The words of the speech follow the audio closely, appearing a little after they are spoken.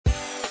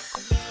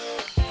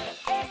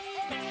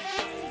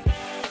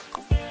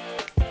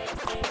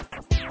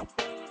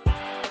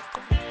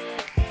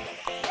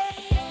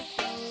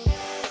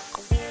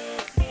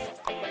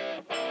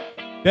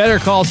Better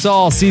Call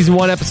Saul, Season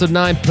 1, Episode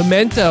 9,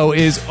 Pimento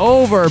is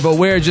over, but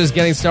we're just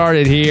getting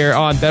started here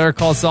on Better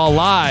Call Saul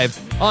Live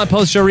on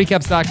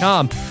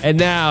postshowrecaps.com. And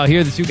now, here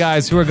are the two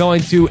guys who are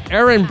going to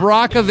Erin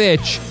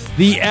Brockovich,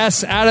 the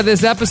S out of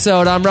this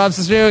episode. I'm Rob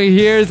Cesternino.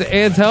 Here's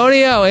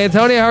Antonio.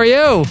 Antonio, how are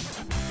you?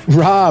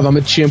 Rob, I'm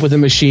a chimp with a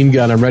machine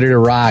gun. I'm ready to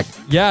rock.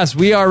 Yes,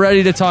 we are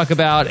ready to talk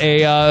about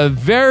a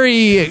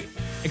very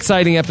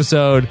exciting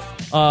episode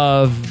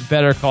of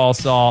Better Call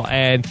Saul.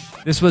 And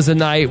this was a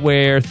night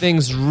where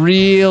things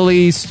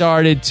really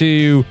started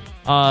to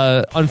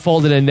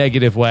unfold in a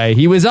negative way.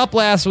 He was up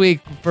last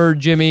week for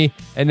Jimmy,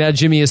 and now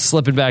Jimmy is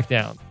slipping back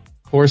down.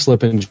 Poor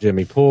slipping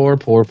Jimmy. Poor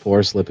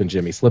slipping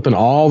Jimmy. Slipping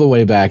all the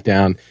way back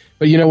down.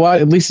 But you know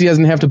what? At least he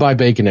doesn't have to buy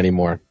bacon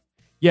anymore.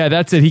 Yeah,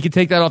 that's it. He could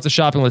take that off the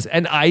shopping list.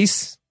 And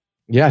ice.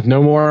 Yeah,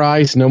 no more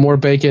ice, no more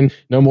bacon,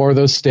 no more of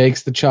those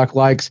steaks that Chuck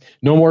likes,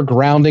 no more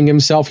grounding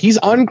himself. He's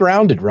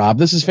ungrounded, Rob.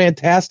 This is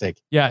fantastic.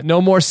 Yeah,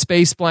 no more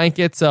space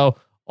blanket. So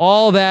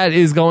all that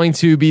is going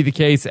to be the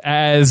case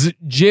as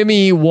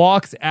Jimmy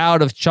walks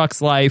out of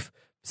Chuck's life,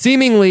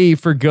 seemingly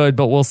for good,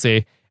 but we'll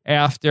see.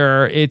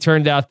 After it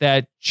turned out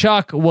that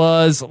Chuck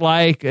was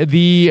like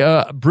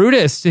the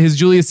Brutus to his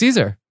Julius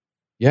Caesar.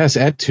 Yes,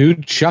 et tu,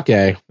 Chuck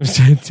A.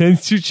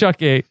 To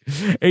Chuck A.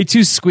 A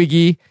too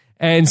squiggy.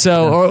 And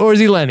so, or is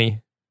he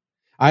Lenny?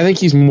 I think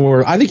he's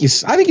more. I think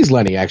he's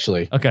Lenny,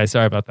 actually. Okay,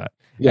 sorry about that.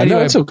 Yeah, anyway,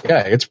 no, it's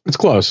okay. It's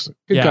close.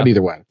 Good cut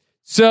either way.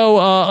 So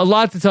a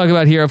lot to talk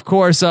about here. Of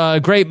course,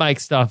 great Mike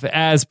stuff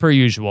as per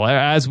usual,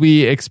 as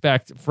we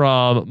expect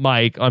from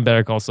Mike on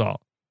Better Call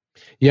Saul.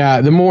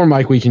 Yeah, the more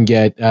Mike we can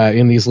get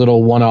in these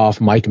little one-off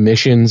Mike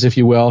missions, if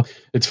you will.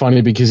 It's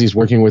funny because he's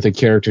working with a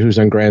character who's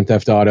on Grand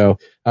Theft Auto.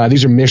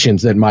 These are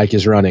missions that Mike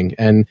is running,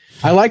 and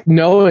I like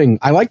knowing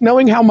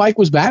how Mike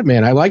was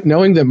Batman. I like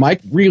knowing that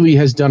Mike really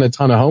has done a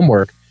ton of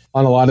homework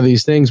on a lot of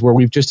these things where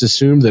we've just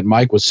assumed that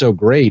Mike was so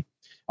great.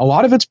 A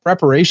lot of it's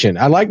preparation.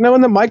 I like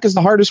knowing that Mike is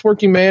the hardest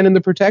working man in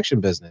the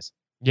protection business.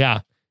 Yeah.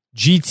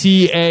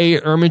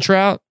 GTA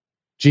Ermintrout.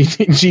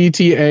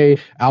 GTA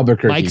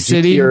Albuquerque. Mike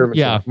City.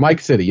 Yeah. Mike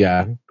City.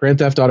 Yeah. Grand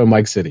Theft Auto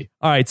Mike City.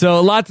 All right. So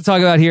a lot to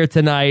talk about here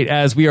tonight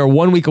as we are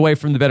 1 week away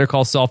from the Better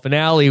Call Saul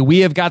finale. We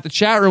have got the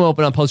chat room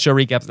open on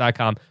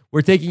postshowrecaps.com.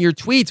 We're taking your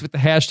tweets with the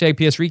hashtag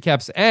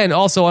PSRecaps and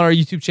also on our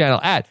YouTube channel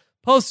at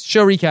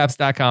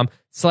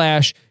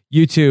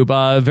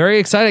postshowrecaps.com/YouTube. Very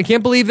excited. I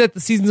can't believe that the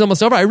season's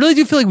almost over. I really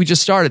do feel like we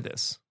just started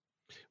this.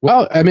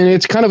 Well, I mean,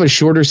 it's kind of a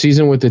shorter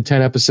season with the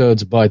 10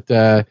 episodes, but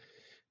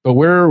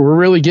we're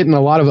really getting a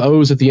lot of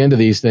O's at the end of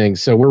these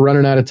things. So we're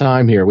running out of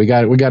time here. We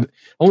got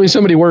only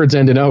so many words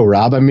end in O,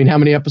 Rob. I mean, how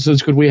many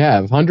episodes could we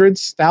have?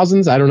 Hundreds?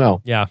 Thousands? I don't know.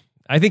 Yeah.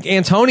 I think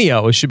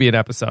Antonio should be an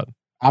episode.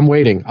 I'm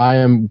waiting. I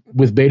am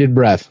with bated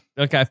breath.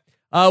 Okay.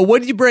 What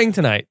did you bring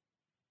tonight?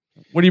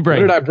 What do you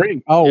bring? What did I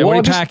bring? Oh, yeah, what are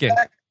you packing?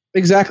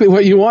 Exactly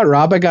what you want,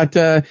 Rob. I got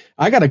a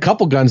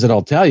couple guns that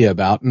I'll tell you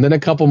about, and then a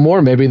couple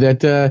more maybe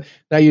that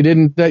you're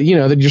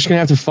just gonna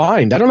have to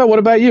find. I don't know. What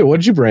about you?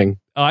 What did you bring?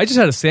 Oh, I just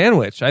had a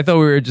sandwich. I thought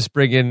we were just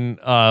bringing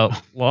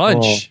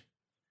lunch.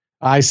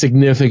 I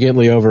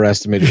significantly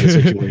overestimated the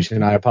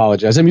situation. I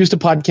apologize. I'm used to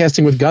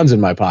podcasting with guns in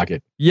my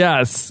pocket.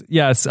 Yes.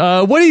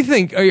 What do you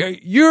think?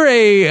 You're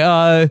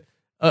a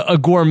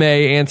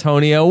gourmet,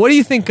 Antonio. What do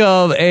you think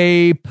of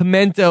a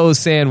pimento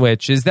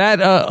sandwich? Is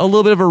that a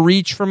little bit of a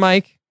reach for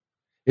Mike?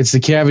 It's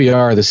the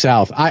caviar of the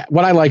South.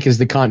 What I like is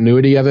the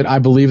continuity of it. I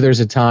believe there's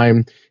a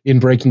time in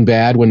Breaking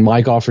Bad when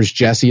Mike offers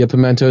Jesse a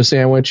pimento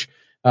sandwich.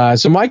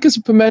 So Mike is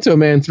a pimento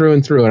man through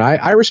and through, and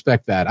I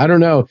respect that. I don't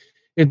know.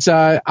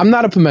 I'm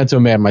not a pimento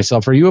man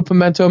myself. Are you a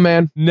pimento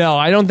man? No,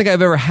 I don't think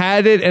I've ever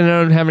had it, and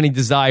I don't have any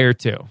desire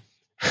to.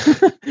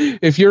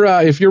 If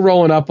you're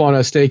rolling up on a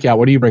stakeout,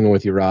 what are you bringing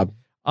with you, Rob?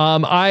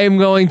 I am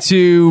going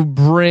to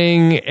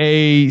bring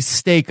a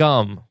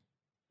steak-um.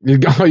 You're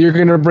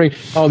going to bring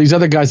these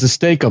other guys the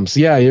steakums.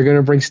 Yeah, you're going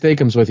to bring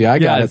steakums with you. I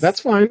got it.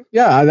 That's fine.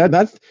 Yeah,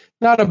 that's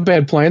not a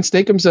bad plan.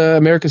 Steakums,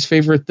 America's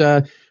favorite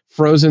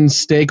frozen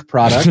steak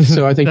product.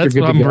 So I think you're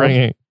good to go.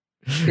 Bringing.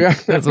 Yeah,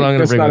 that's what I'm going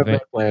to bring with me.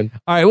 Plan.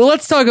 All right. Well,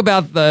 let's talk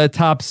about the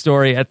top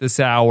story at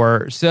this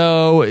hour.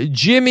 So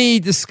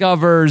Jimmy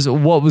discovers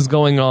what was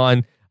going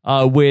on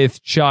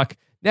with Chuck.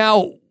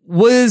 Now,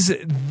 was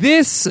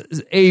this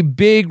a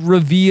big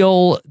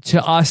reveal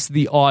to us,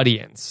 the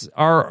audience?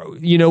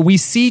 We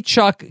see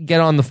Chuck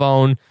get on the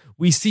phone.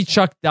 We see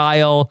Chuck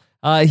dial.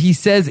 He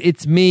says,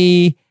 "It's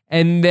me."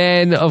 And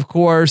then, of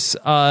course,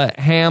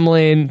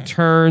 Hamlin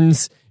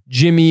turns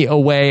Jimmy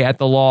away at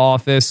the law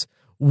office.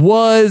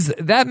 Was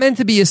that meant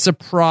to be a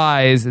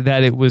surprise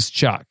that it was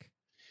Chuck?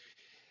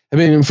 I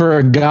mean, for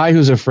a guy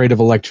who's afraid of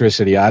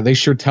electricity, they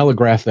sure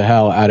telegraphed the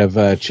hell out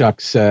of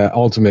Chuck's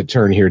ultimate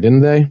turn here,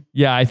 didn't they?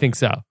 Yeah, I think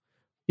so.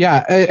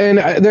 Yeah,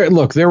 and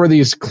there were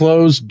these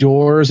closed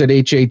doors at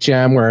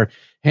HHM where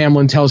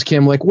Hamlin tells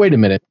Kim, like, wait a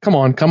minute, come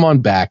on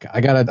back.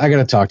 I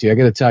gotta talk to you. I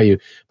gotta tell you,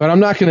 but I'm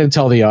not going to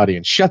tell the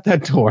audience. Shut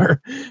that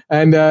door.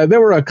 And there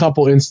were a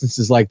couple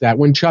instances like that.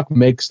 When Chuck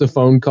makes the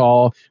phone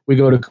call, we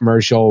go to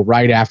commercial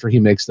right after he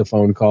makes the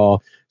phone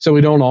call, so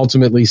we don't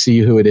ultimately see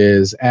who it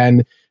is.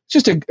 And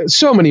just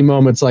so many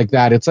moments like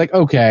that. It's like,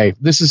 okay,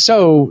 this is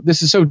so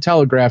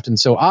telegraphed and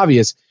so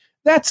obvious.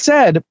 That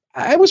said,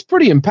 it was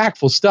pretty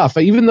impactful stuff.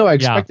 Even though I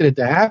expected it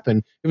to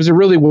happen, it was a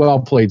really well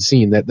played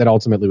scene that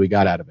ultimately we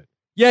got out of it.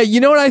 Yeah, you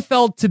know what I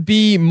felt to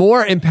be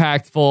more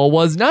impactful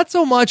was not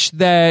so much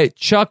that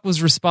Chuck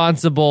was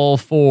responsible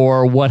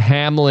for what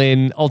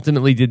Hamlin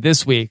ultimately did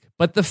this week,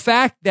 but the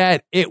fact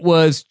that it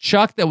was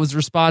Chuck that was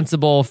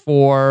responsible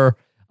for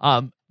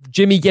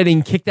Jimmy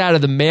getting kicked out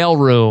of the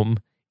mailroom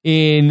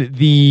in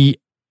the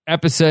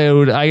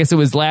episode. I guess it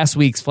was last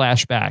week's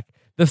flashback.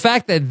 The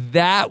fact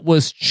that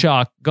was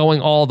Chuck going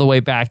all the way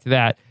back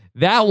to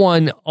that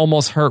one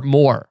almost hurt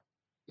more.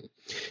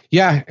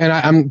 Yeah, and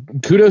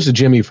I'm kudos to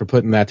Jimmy for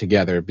putting that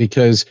together,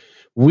 because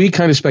we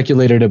kind of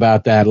speculated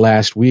about that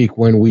last week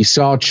when we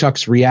saw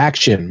Chuck's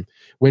reaction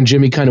when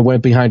Jimmy kind of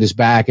went behind his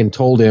back and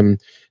told him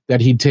that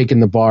he'd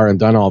taken the bar and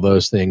done all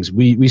those things.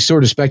 We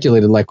sort of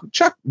speculated like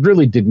Chuck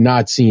really did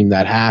not seem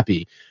that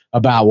happy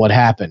about what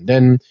happened.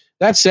 And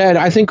that said,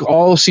 I think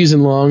all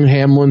season long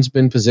Hamlin's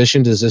been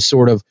positioned as this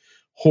sort of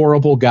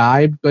horrible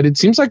guy, but it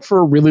seems like for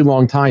a really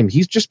long time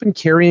he's just been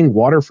carrying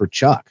water for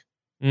Chuck.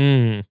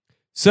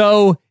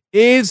 So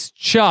is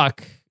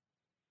Chuck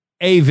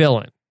a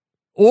villain?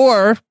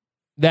 Or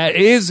that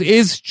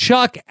is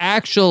Chuck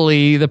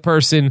actually the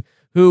person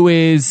who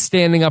is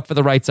standing up for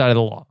the right side of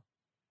the law?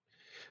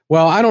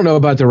 Well, I don't know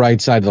about the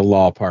right side of the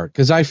law part,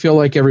 because I feel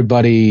like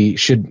everybody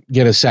should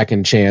get a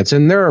second chance.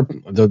 And there are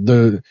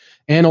the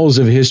annals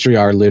of history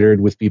are littered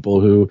with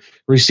people who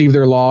received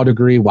their law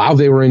degree while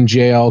they were in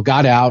jail,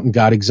 got out and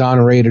got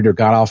exonerated or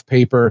got off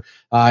paper,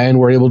 and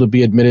were able to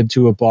be admitted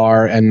to a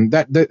bar. And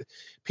that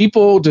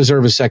people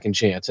deserve a second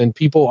chance, and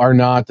people are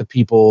not the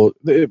people.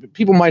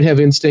 People might have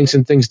instincts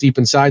and things deep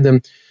inside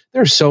them.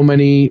 There are so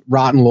many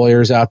rotten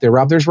lawyers out there,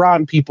 Rob. There's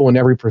rotten people in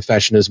every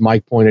profession, as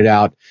Mike pointed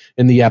out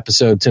in the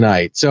episode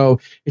tonight. So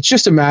it's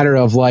just a matter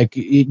of, like,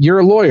 you're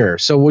a lawyer,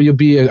 so will you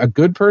be a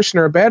good person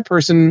or a bad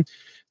person?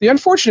 The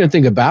unfortunate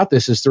thing about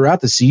this is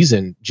throughout the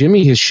season,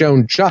 Jimmy has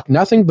shown Chuck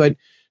nothing but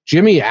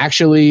Jimmy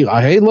actually,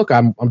 hey, look,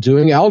 I'm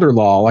doing elder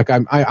law. Like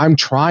I'm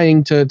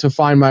trying to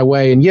find my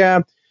way. And yeah,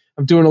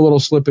 I'm doing a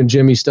little slip and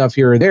Jimmy stuff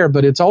here or there,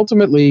 but it's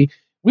ultimately,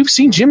 we've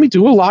seen Jimmy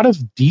do a lot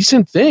of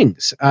decent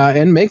things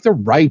and make the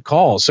right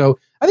call. So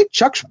I think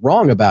Chuck's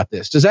wrong about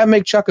this. Does that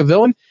make Chuck a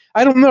villain?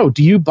 I don't know.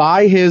 Do you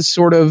buy his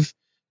sort of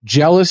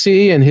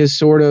jealousy and his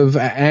sort of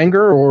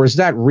anger, or is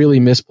that really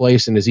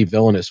misplaced and is he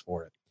villainous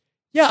for it?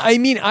 Yeah, I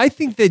mean, I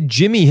think that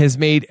Jimmy has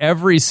made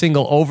every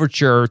single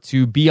overture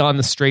to be on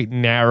the straight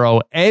and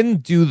narrow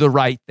and do the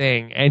right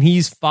thing. And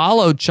he's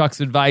followed Chuck's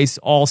advice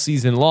all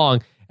season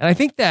long. And I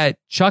think that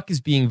Chuck is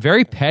being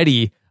very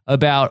petty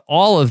about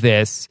all of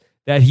this,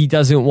 that he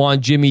doesn't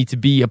want Jimmy to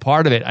be a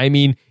part of it. I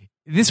mean,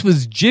 this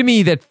was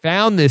Jimmy that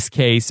found this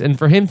case, and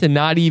for him to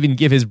not even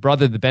give his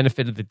brother the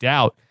benefit of the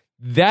doubt,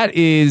 that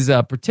is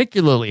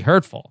particularly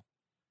hurtful.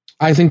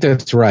 I think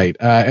that's right.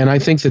 And I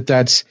think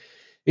that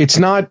it's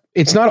not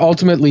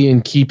ultimately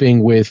in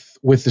keeping with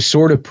the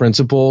sort of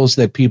principles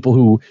that people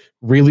who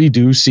really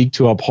do seek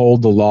to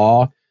uphold the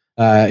law,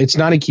 it's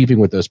not in keeping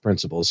with those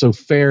principles. So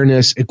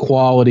fairness,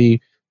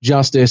 equality,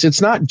 justice,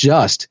 it's not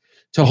just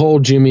to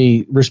hold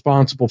Jimmy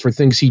responsible for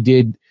things he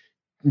did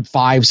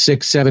 5,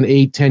 6, 7,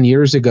 8, 10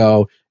 years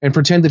ago and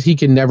pretend that he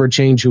can never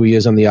change who he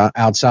is on the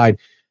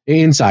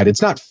inside.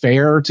 It's not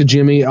fair to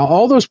Jimmy.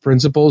 All those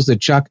principles that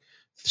Chuck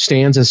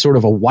stands as sort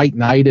of a white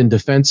knight in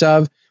defense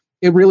of,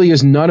 it really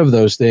is none of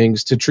those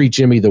things to treat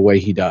Jimmy the way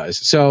he does.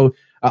 So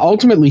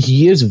ultimately,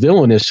 he is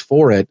villainous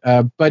for it.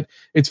 But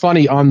it's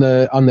funny, on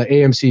the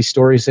AMC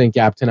Story Sync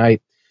app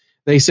tonight,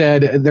 they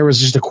said there was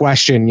just a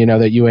question,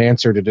 that you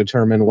answer to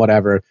determine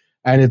whatever.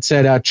 And it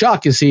said,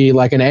 Chuck, is he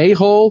like an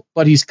a-hole,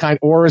 but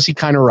or is he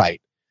kind of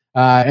right?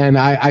 And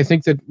I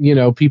think that,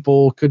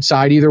 people could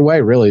side either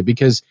way, really,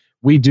 because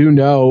we do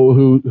know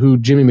who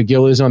Jimmy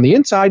McGill is on the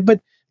inside.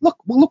 But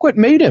look what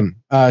made him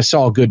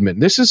Saul Goodman.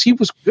 He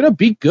was going to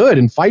be good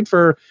and fight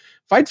for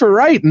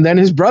right. And then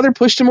his brother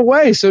pushed him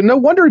away. So no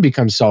wonder he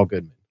becomes Saul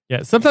Goodman.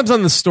 Yeah. Sometimes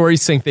on the Story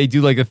Sync, they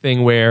do like a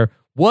thing where,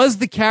 was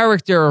the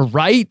character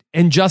right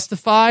and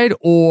justified,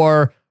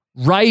 or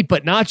right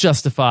but not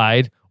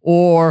justified,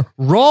 or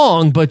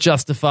wrong but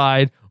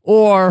justified,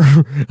 or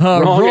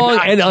wrong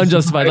and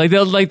unjustified? Like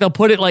they'll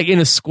put it like in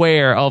a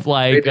square of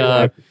like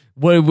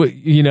what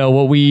we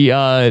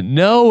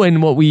know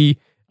and what we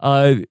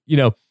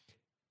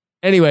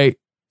Anyway,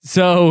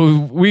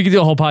 so we could do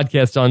a whole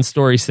podcast on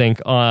Story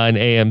Sync on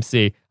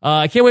AMC.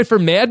 I can't wait for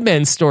Mad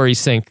Men Story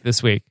Sync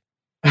this week.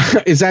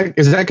 Is that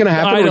going to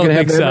happen? I don't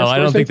think so. I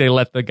don't think they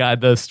let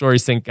the Story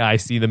Sync guy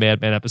see the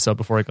Mad Men episode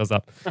before it goes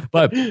up.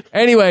 But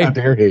anyway, how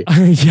dare he?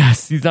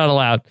 Yes, he's not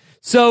allowed.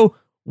 So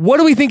what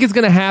do we think is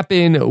going to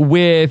happen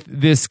with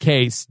this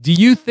case? Do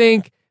you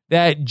think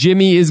that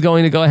Jimmy is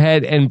going to go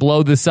ahead and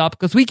blow this up?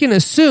 Because we can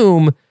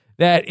assume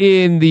that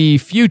in the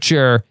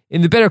future,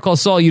 in the Better Call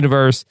Saul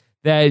universe,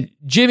 that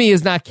Jimmy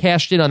is not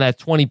cashed in on that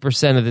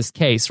 20% of this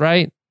case,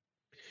 right?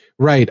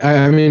 Right.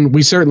 I mean,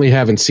 we certainly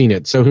haven't seen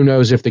it. So who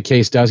knows if the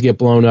case does get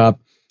blown up.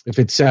 if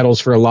it settles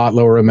for a lot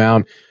lower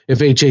amount, if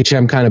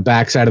HHM kind of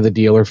backs out of the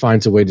deal or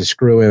finds a way to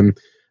screw him,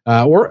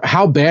 or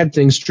how bad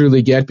things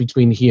truly get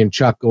between he and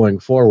Chuck going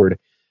forward.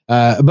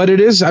 But it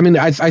is, I mean,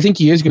 I think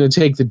he is going to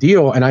take the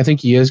deal, and I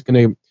think he is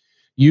going to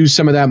use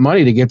some of that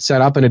money to get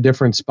set up in a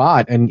different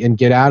spot and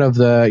get out of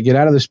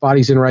the spot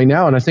he's in right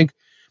now. And I think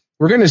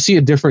we're going to see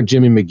a different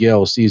Jimmy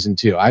McGill season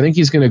 2. I think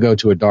he's going to go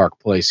to a dark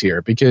place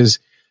here because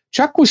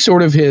Chuck was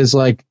sort of his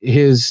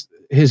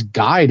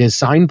guide, his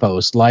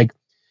signpost. Like,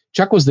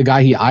 Chuck was the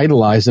guy he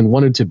idolized and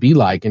wanted to be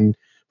like. And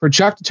for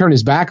Chuck to turn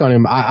his back on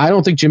him, I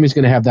don't think Jimmy's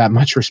going to have that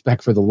much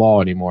respect for the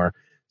law anymore.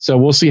 So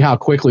we'll see how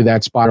quickly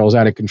that spirals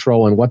out of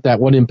control and what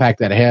impact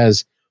that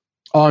has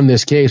on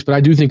this case. But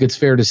I do think it's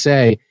fair to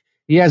say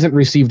he hasn't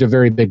received a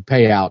very big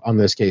payout on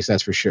this case,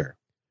 that's for sure.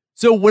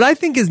 So what I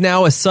think is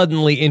now a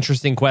suddenly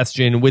interesting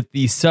question with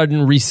the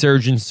sudden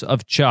resurgence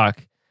of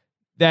Chuck,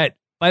 that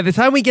by the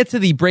time we get to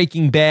the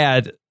Breaking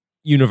Bad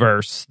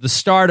universe, the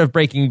start of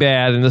Breaking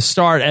Bad and the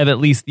start of at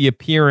least the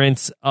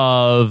appearance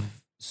of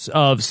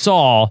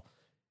Saul,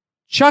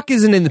 Chuck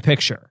isn't in the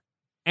picture.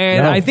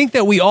 And I think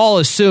that we all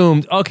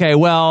assumed, okay,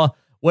 well,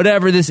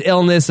 whatever this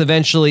illness,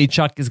 eventually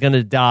Chuck is going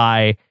to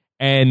die,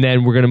 and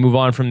then we're going to move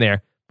on from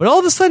there. But all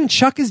of a sudden,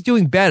 Chuck is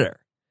doing better.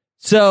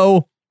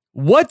 So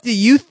what do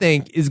you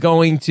think is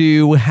going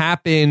to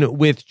happen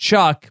with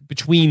Chuck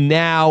between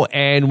now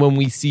and when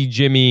we see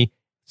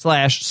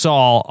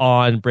Jimmy/Saul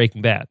on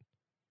Breaking Bad?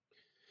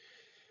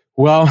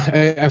 Well,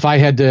 if I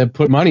had to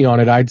put money on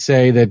it, I'd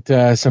say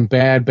that some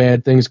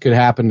bad things could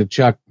happen to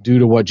Chuck due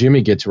to what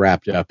Jimmy gets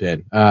wrapped up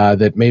in.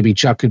 That maybe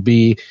Chuck could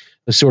be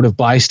a sort of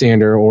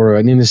bystander or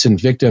an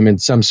innocent victim in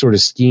some sort of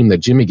scheme that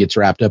Jimmy gets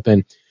wrapped up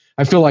in.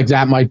 I feel like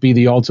that might be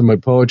the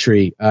ultimate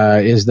poetry,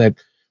 is that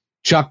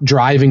Chuck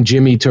driving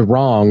Jimmy to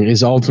wrong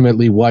is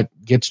ultimately what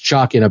gets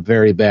Chuck in a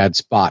very bad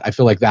spot. I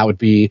feel like that would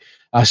be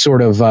a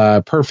sort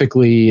of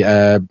perfectly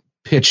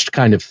pitched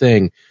kind of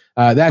thing.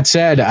 That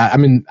said, I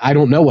mean, I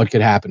don't know what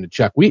could happen to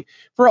Chuck.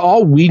 For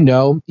all we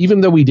know, even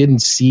though we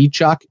didn't see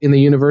Chuck in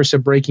the universe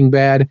of Breaking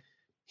Bad,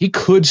 he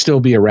could still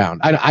be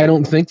around. I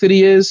don't think that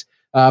he is,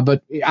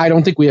 but I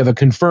don't think we have a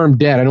confirmed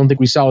dead. I don't think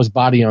we saw his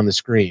body on the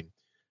screen.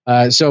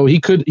 So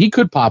he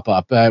could pop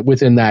up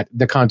within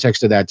the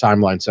context of that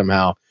timeline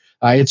somehow.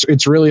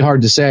 It's really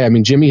hard to say. I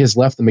mean, Jimmy has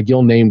left the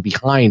McGill name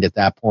behind at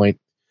that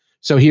point,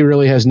 so he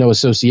really has no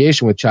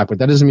association with Chuck. But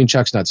that doesn't mean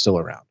Chuck's not still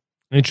around.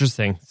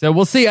 Interesting. So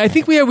we'll see. I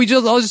think we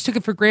all just took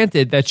it for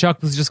granted that Chuck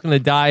was just going to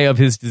die of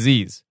his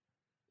disease.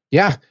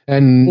 Yeah,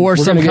 and or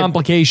some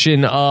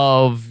complication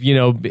of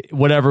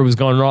whatever was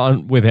going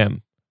on with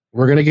him.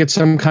 We're going to get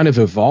some kind of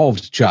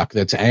evolved Chuck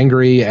that's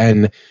angry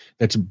and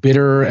that's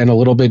bitter and a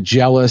little bit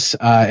jealous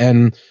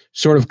and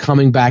sort of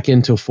coming back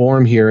into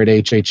form here at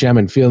HHM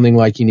and feeling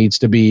like he needs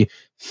to be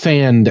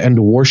fanned and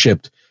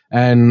worshipped.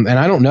 And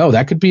I don't know,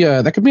 that could be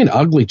an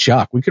ugly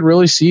Chuck. We could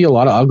really see a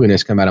lot of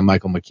ugliness come out of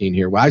Michael McKean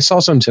here. Well, I saw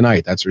some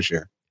tonight, that's for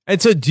sure.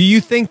 And so do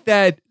you think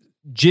that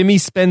Jimmy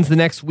spends the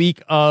next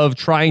week of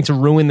trying to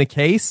ruin the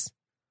case?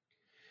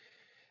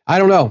 I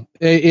don't know.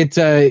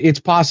 It's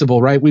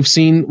possible, right? We've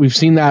seen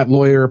that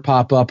lawyer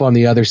pop up on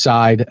the other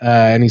side,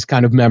 and he's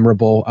kind of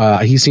memorable.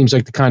 He seems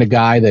like the kind of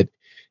guy that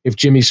if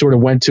Jimmy sort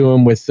of went to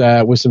him with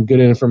some good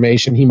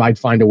information, he might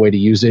find a way to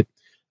use it.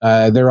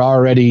 They're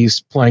already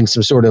playing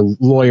some sort of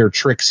lawyer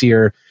tricks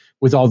here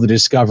with all the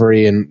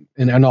discovery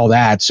and all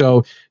that.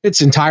 So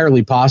it's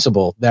entirely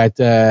possible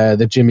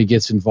that Jimmy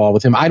gets involved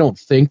with him. I don't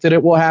think that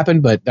it will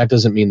happen, but that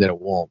doesn't mean that it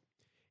won't.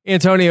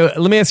 Antonio,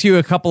 let me ask you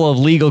a couple of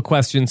legal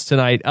questions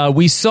tonight.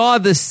 We saw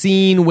the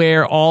scene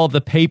where all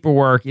the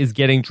paperwork is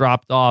getting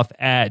dropped off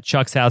at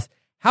Chuck's house.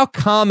 How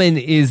common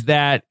is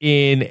that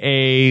in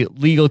a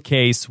legal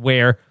case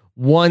where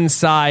one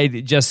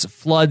side just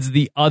floods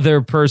the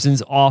other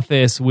person's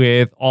office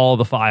with all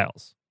the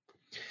files?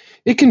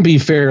 It can be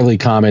fairly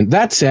common.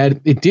 That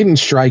said, it didn't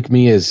strike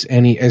me as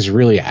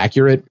really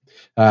accurate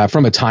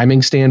from a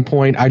timing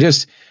standpoint.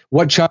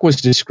 What Chuck was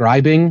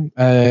describing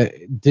I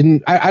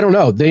don't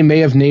know. They may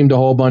have named a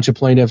whole bunch of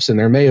plaintiffs and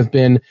there may have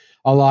been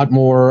a lot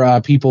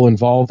more people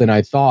involved than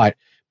I thought,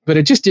 but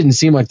it just didn't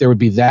seem like there would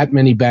be that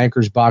many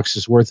bankers'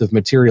 boxes worth of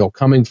material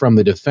coming from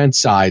the defense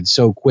side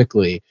so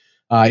quickly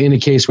in a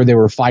case where they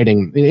were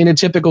fighting. In a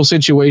typical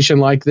situation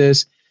like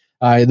this,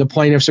 the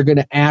plaintiffs are going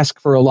to ask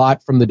for a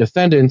lot from the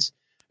defendants,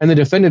 and the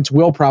defendants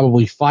will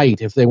probably fight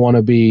if they want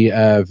to be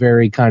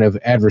very kind of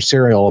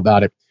adversarial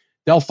about it.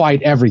 They'll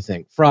fight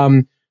everything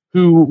from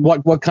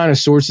what kind of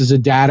sources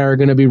of data are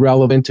going to be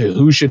relevant to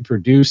who should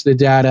produce the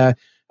data,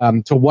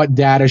 to what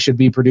data should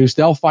be produced.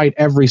 They'll fight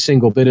every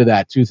single bit of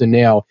that tooth and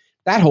nail.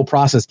 That whole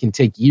process can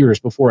take years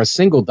before a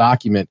single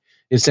document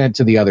is sent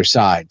to the other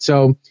side.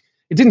 So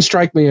it didn't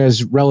strike me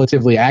as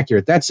relatively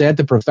accurate. That said,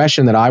 the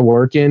profession that I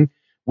work in,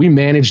 we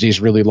manage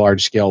these really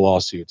large scale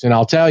lawsuits. And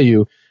I'll tell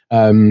you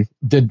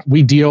that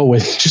we deal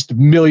with just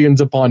millions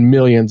upon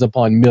millions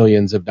upon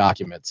millions of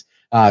documents.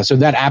 So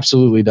that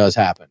absolutely does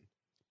happen.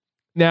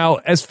 Now,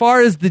 as far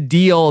as the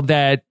deal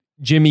that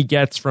Jimmy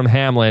gets from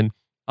Hamlin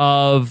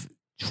of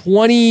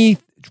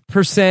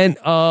 20%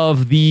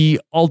 of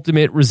the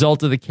ultimate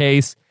result of the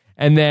case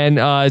and then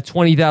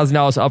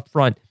 $20,000 up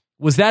front.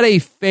 Was that a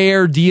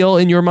fair deal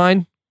in your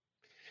mind?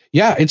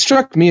 Yeah, it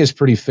struck me as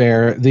pretty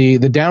fair. The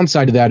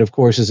downside to that, of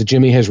course, is that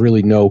Jimmy has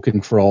really no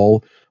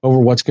control over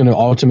what's going to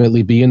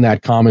ultimately be in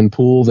that common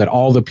pool that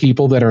all the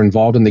people that are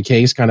involved in the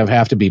case kind of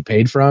have to be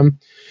paid from.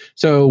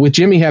 So with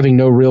Jimmy having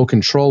no real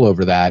control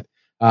over that,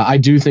 I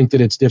do think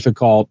that it's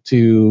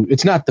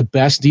not the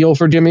best deal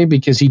for Jimmy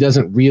because he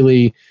doesn't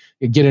really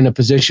get in a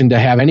position to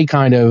have any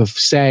kind of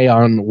say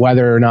on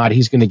whether or not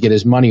he's going to get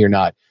his money or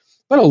not.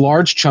 But a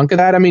large chunk of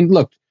that, I mean,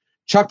 look,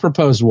 Chuck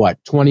proposed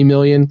what, $20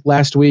 million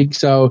last week?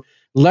 So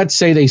let's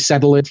say they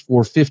settle it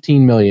for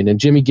 $15 million and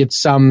Jimmy gets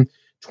some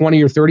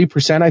 20 or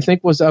 30%, I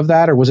think was of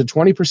that, or was it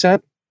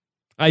 20%?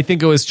 I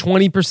think it was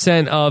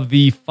 20% of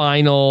the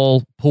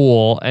final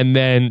pool and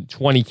then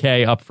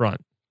 $20K up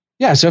front.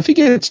 Yeah, so if he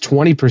gets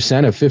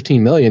 20% of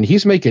 $15 million,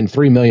 he's making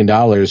 $3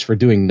 million for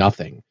doing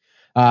nothing.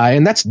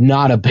 And that's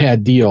not a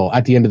bad deal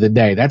at the end of the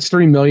day. That's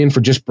 $3 million for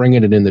just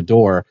bringing it in the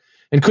door.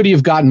 And could he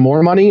have gotten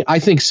more money? I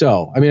think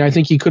so. I mean, I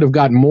think he could have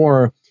gotten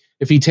more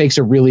if he takes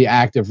a really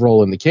active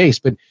role in the case.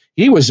 But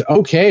he was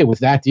okay with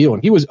that deal,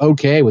 and he was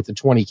okay with the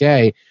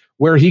 $20K.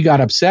 Where he got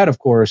upset, of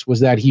course,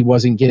 was that he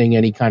wasn't getting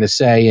any kind of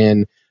say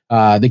in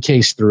the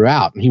case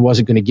throughout, and he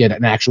wasn't going to get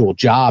an actual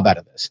job out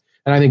of this.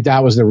 And I think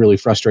that was the really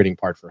frustrating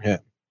part for him.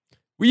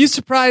 Were you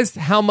surprised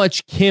how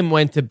much Kim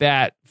went to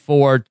bat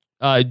for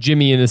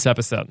Jimmy in this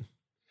episode?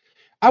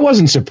 I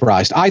wasn't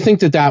surprised. I think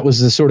that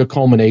was the sort of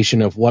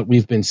culmination of what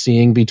we've been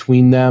seeing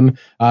between them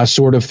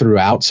sort of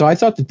throughout. So I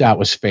thought that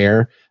was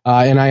fair.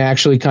 And I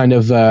actually kind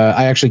of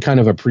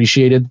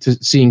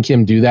appreciated seeing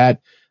Kim do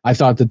that. I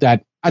thought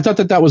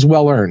that was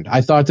well earned.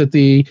 I thought that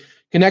the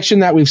connection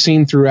that we've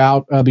seen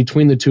throughout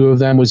between the two of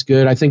them was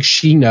good. I think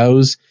she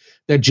knows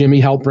that Jimmy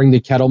helped bring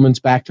the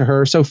Kettlemans back to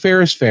her. So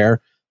fair is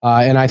fair.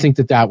 And I think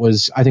that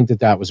was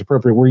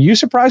appropriate. Were you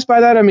surprised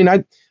by that? I mean,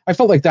 I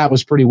felt like that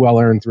was pretty well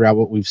earned throughout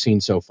what we've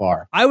seen so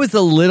far. I was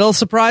a little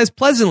surprised,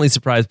 pleasantly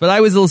surprised, but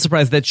I was a little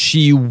surprised that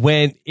she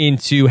went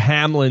into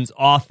Hamlin's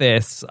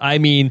office. I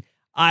mean,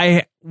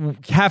 I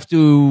have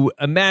to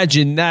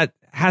imagine that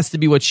has to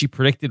be what she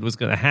predicted was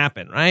going to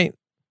happen, right?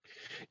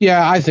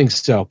 Yeah, I think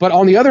so. But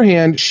on the other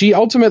hand, she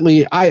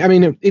ultimately,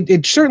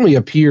 it certainly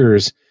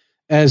appears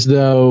as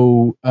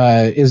though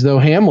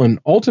Hamlin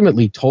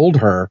ultimately told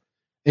her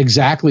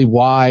exactly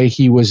why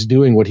he was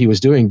doing what he was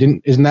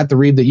doing. Isn't that the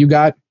read that you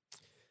got?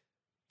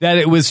 That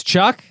it was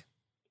Chuck?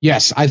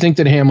 Yes, I think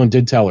that Hamlin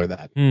did tell her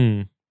that.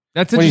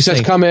 That's interesting. When he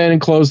says, come in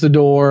and close the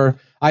door,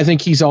 I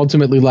think he's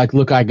ultimately like,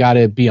 look, I got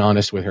to be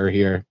honest with her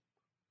here.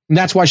 And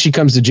that's why she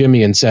comes to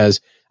Jimmy and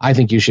says, I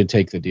think you should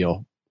take the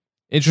deal.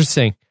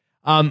 Interesting.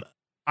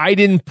 I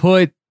didn't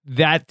put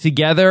that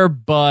together,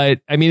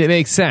 but I mean, it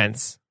makes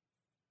sense.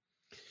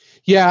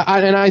 Yeah,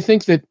 I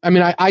think that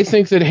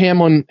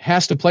Hamlin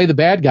has to play the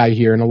bad guy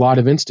here in a lot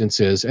of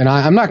instances. And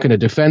I'm not going to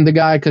defend the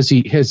guy because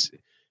his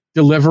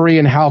delivery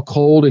and how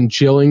cold and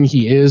chilling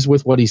he is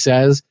with what he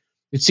says.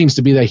 It seems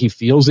to be that he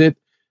feels it.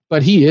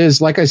 But he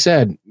is, like I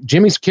said,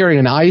 Jimmy's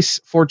carrying ice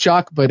for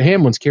Chuck, but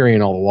Hamlin's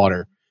carrying all the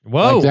water.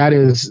 Whoa. Like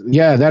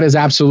that is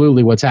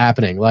absolutely what's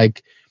happening.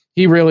 Like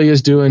he really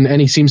is doing,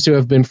 and he seems to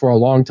have been for a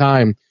long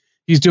time,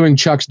 he's doing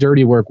Chuck's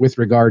dirty work with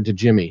regard to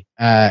Jimmy.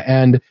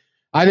 And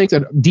I think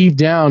that deep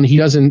down, he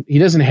doesn't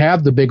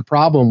have the big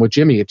problem with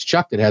Jimmy. It's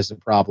Chuck that has the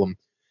problem.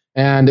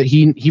 And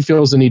he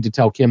feels the need to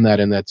tell Kim that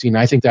in that scene.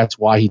 I think that's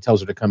why he tells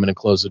her to come in and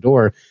close the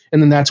door.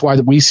 And then that's why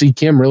we see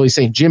Kim really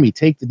saying, Jimmy,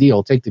 take the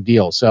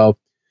deal. So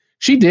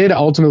she did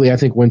ultimately, I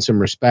think, win some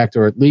respect,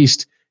 or at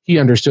least he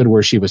understood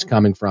where she was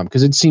coming from,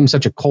 because it seemed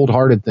such a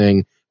cold-hearted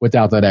thing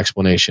without that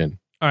explanation.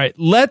 All right,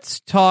 let's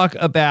talk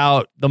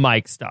about the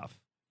Mike stuff,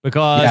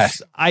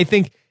 because I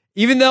think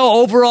even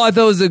though overall I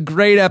thought it was a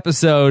great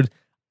episode,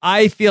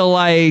 I feel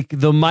like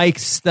the Mike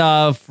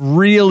stuff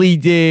really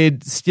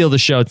did steal the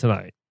show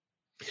tonight.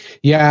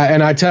 Yeah,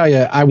 and I tell you,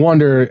 I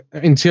wonder,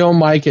 until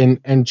Mike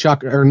and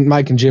Chuck, or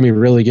Mike and Jimmy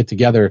really get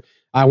together,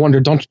 I wonder,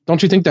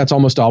 don't you think that's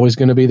almost always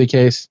going to be the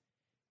case?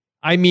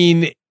 I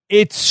mean,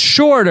 it's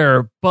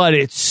shorter, but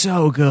it's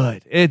so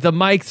good. The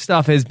Mike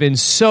stuff has been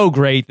so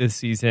great this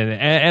season,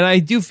 and I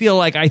do feel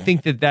like I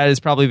think that has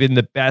probably been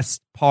the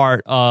best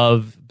part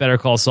of Better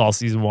Call Saul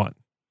season 1.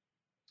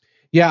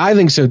 Yeah, I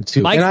think so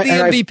too. Mike's the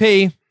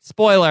MVP.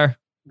 Spoiler.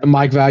 A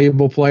Mike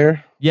valuable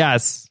player?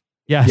 Yes.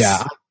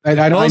 Yeah.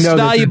 Most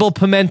valuable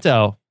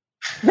pimento.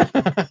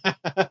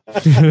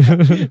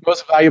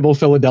 Most valuable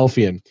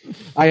Philadelphian.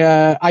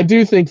 I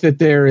do think that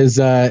there is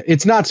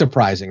it's not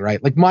surprising,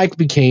 right? Like Mike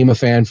became a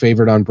fan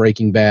favorite on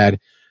Breaking Bad,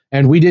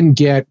 and we didn't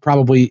get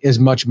probably as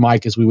much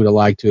Mike as we would have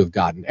liked to have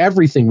gotten.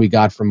 Everything we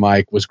got from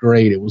Mike was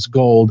great. It was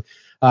gold.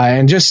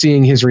 And just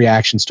seeing his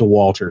reactions to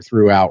Walter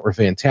throughout were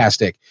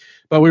fantastic.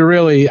 But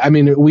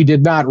we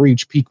did not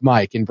reach peak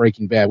Mike in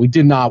Breaking Bad. We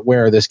did not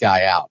wear this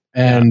guy out.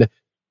 And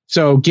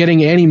so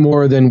getting any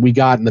more than we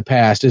got in the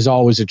past is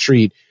always a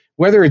treat.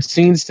 Whether it's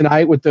scenes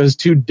tonight with those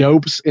two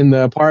dopes in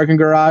the parking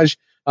garage,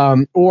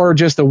 or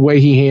just the way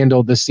he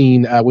handled the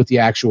scene with the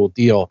actual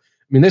deal.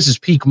 I mean, this is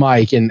peak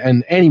Mike,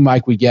 and any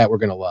Mike we get, we're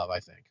going to love, I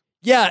think.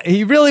 Yeah,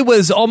 he really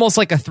was almost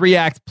like a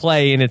 3-act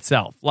play in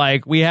itself.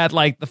 Like we had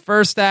like the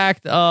first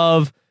act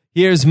of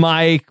here's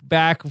Mike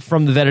back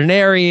from the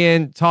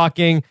veterinarian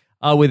talking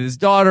with his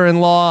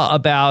daughter-in-law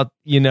about,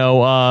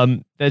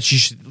 that she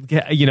should,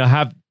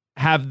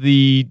 have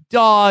the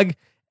dog,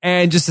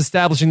 and just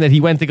establishing that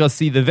he went to go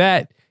see the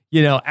vet.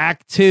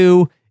 Act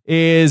 2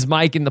 is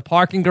Mike in the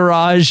parking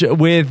garage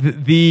with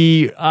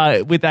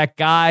that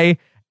guy.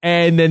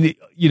 And then,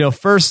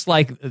 first,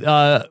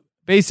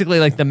 basically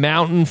like the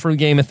mountain from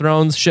Game of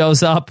Thrones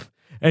shows up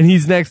and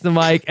he's next to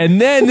Mike. And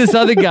then this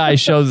other guy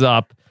shows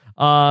up.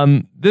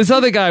 This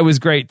other guy was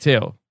great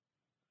too.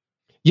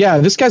 Yeah,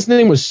 this guy's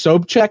name was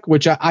Sobchak,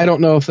 which I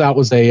don't know if that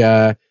was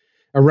a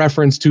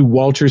reference to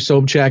Walter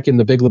Sobchak in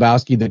The Big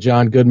Lebowski, the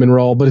John Goodman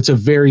role, but it's a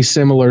very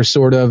similar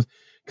sort of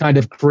kind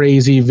of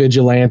crazy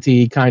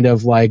vigilante, kind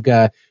of like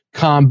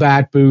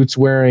combat boots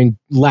wearing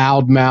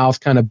loud mouth,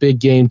 kind of big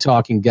game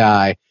talking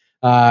guy.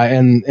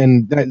 And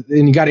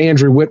you got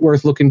Andrew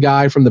Whitworth looking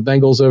guy from the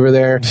Bengals over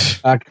there.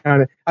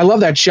 I love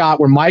that shot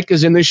where Mike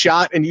is in the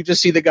shot and you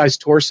just see the guy's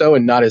torso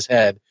and not his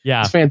head.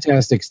 Yeah, it's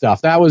fantastic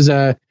stuff. That was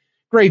a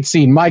great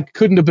scene. Mike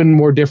couldn't have been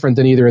more different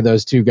than either of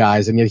those two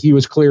guys, and yet he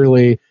was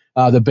clearly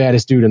the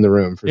baddest dude in the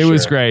room. It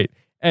was great.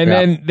 And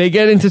then they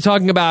get into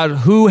talking about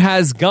who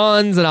has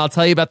guns, and I'll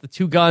tell you about the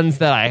 2 guns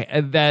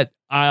that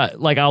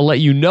I'll let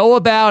you know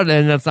about,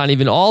 and that's not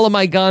even all of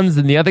my guns,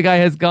 and the other guy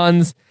has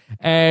guns.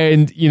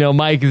 And,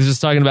 Mike is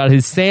just talking about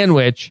his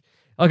sandwich.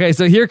 Okay,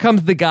 so here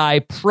comes the guy,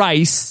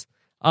 Price.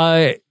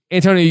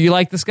 Antonio, you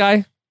like this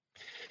guy?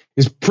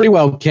 He's pretty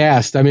well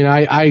cast. I mean,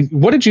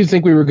 what did you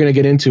think we were going to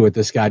get into with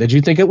this guy? Did you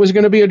think it was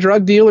going to be a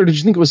drug deal, or did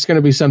you think it was going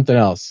to be something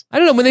else? I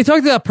don't know. When they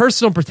talked about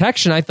personal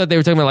protection, I thought they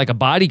were talking about like a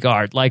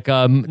bodyguard, like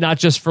not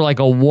just for like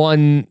a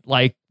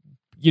one-off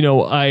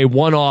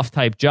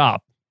type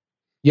job.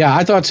 Yeah,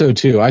 I thought so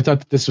too. I thought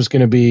that this was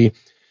going to be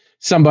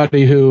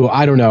somebody who,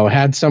 I don't know,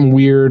 had some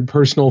weird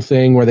personal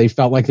thing where they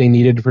felt like they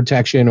needed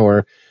protection,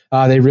 or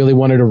they really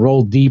wanted to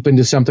roll deep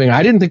into something.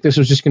 I didn't think this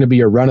was just going to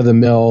be a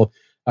run-of-the-mill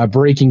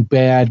Breaking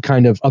Bad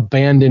kind of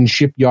abandoned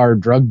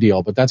shipyard drug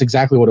deal, but that's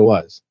exactly what it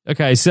was.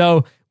 Okay,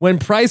 so when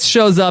Price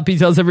shows up, he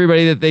tells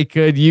everybody that they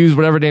could use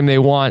whatever name they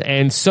want,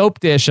 and Soap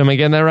Dish, am I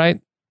getting that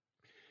right?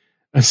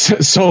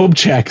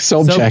 Sobchak.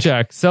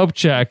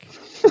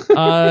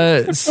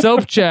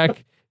 Sobchak,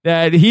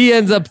 that he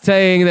ends up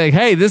saying that,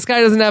 hey, this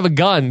guy doesn't have a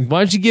gun.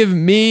 Why don't you give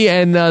me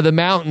and the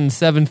Mountain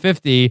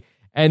 $750,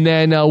 and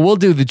then we'll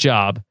do the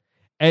job.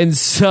 And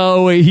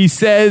so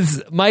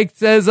Mike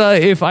says,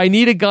 if I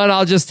need a gun,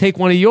 I'll just take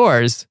one of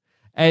yours.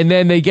 And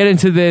then they get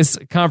into this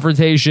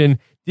confrontation.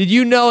 Did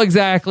you know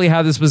exactly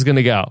how this was going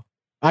to go?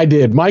 I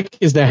did. Mike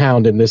is the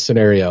hound in this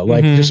scenario.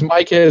 Like, just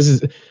Mike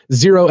has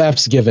 0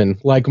 F's given.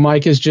 Like,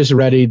 Mike is just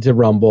ready to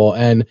rumble.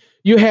 And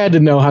you had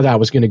to know how that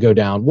was going to go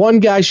down. One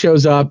guy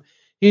shows up.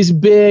 He's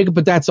big,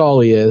 but that's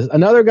all he is.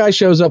 Another guy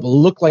shows up,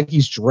 look like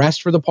he's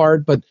dressed for the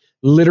part, but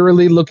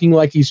literally looking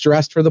like he's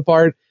dressed for the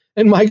part.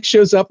 And Mike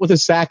shows up with a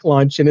sack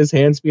lunch and his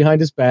hands behind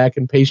his back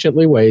and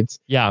patiently waits.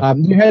 Yeah.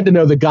 You had to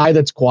know the guy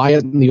that's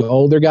quiet and the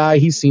older guy,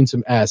 he's seen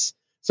some S.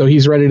 So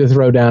he's ready to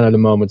throw down at a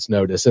moment's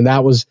notice. And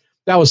that was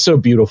so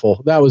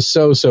beautiful. That was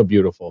so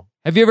beautiful.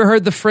 Have you ever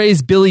heard the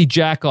phrase Billy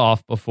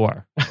Jackoff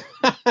before?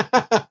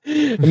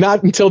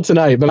 Not until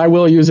tonight, but I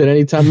will use it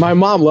anytime. My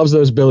mom loves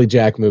those Billy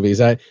Jack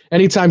movies.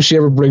 Anytime she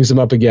ever brings them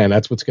up again,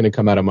 that's what's going to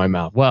come out of my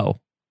mouth.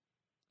 Whoa.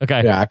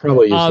 Okay. Yeah, I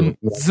probably use them.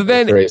 So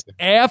then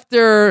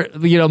after,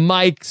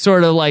 Mike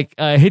sort of like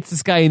hits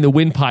this guy in the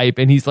windpipe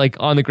and he's like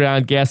on the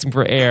ground gasping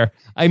for air.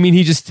 I mean,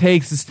 he just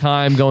takes his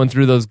time going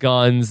through those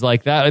guns.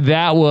 Like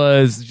that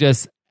was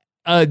just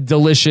a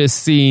delicious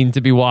scene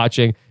to be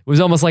watching. It was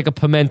almost like a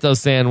pimento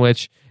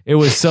sandwich. It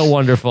was so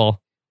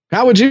wonderful.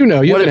 How would you know?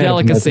 What a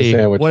delicacy.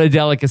 What a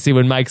delicacy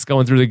when Mike's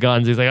going through the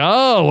guns. He's like,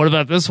 oh, what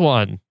about this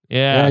one?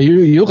 Yeah,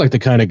 you look like the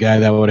kind of guy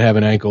that would have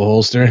an ankle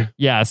holster.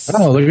 Yes.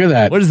 Oh, look at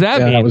that. What does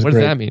that mean? What does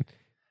that mean?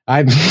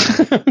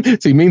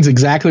 So he means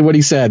exactly what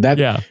he said.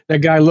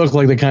 That guy looked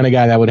like the kind of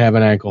guy that would have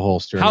an ankle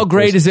holster. How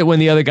great is it when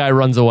the other guy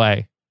runs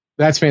away?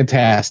 That's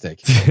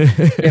fantastic.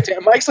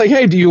 Mike's like,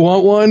 hey, do you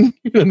want one?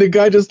 And the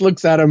guy just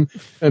looks at him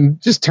and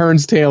just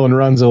turns tail and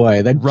runs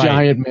away. That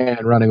giant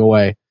man running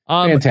away.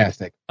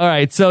 Fantastic. All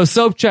right. So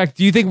Sobchak,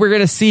 do you think we're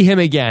going to see him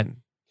again?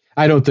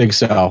 I don't think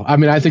so. I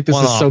mean, I think this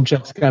is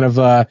Sobchak's kind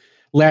of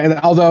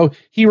although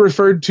he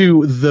referred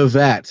to the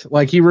vet,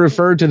 like he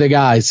referred to the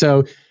guy.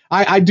 So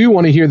I do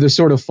want to hear the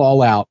sort of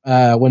fallout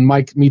when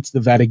Mike meets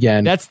the vet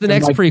again. That's the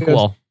next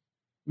prequel.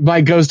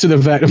 Mike goes to the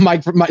vet.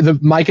 Mike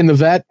and the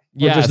vet?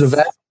 Yes. Just the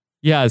vet?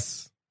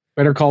 Yes.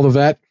 Better Call the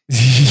Vet?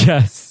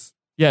 Yes.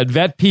 Yeah,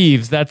 Vet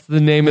Peeves. That's the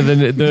name of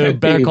the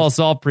Better Call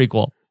Saul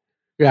prequel.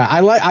 Yeah,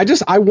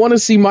 I want to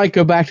see Mike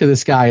go back to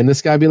this guy and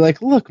this guy be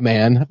like, look,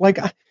 man, like,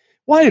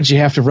 why did you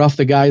have to rough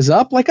the guys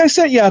up? Like, I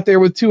sent you out there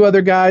with 2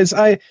 other guys.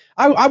 I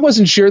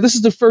wasn't sure. This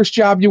is the first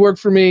job you worked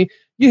for me.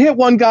 You hit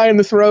one guy in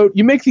the throat.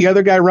 You make the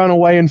other guy run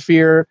away in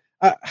fear.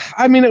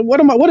 I mean, what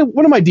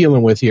am I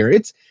dealing with here?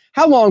 It's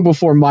how long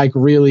before Mike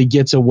really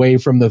gets away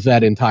from the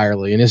vet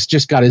entirely and has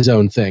just got his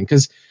own thing?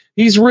 Because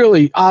he's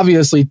really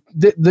obviously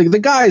the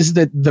guys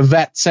that the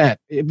vet sent,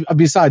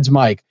 besides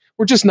Mike,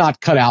 were just not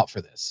cut out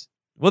for this.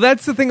 Well,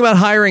 that's the thing about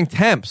hiring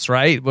temps,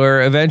 right?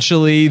 Where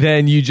eventually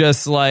then you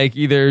just like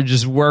either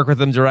just work with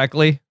them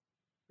directly.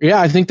 Yeah,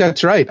 I think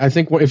that's right. I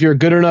think if you're a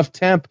good enough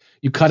temp,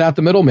 you cut out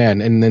the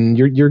middleman, and then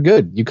you're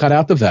good. You cut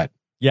out the vet.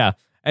 Yeah,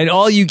 and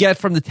all you get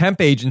from the temp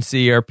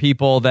agency are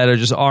people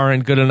that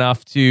aren't good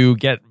enough to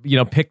get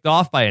picked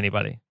off by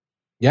anybody.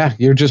 Yeah,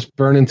 you're just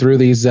burning through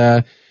these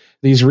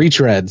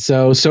retreads.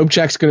 So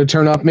Sobchak's going to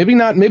turn up. Maybe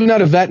not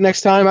a vet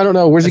next time. I don't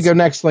know. Where's he go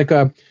next? Like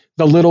the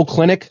little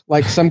clinic,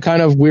 like some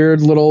kind of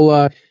weird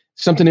little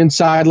something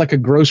inside, like a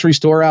grocery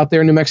store out there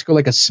in New Mexico,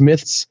 like a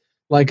Smith's,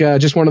 like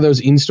just one of those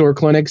in-store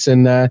clinics.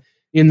 And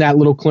in that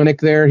little clinic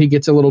there, he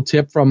gets a little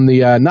tip from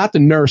the not the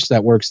nurse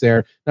that works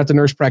there, not the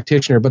nurse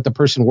practitioner, but the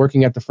person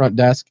working at the front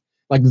desk.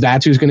 Like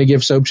that's who's going to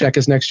give Sobchak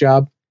his next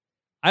job.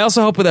 I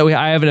also hope that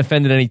I haven't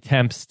offended any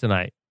temps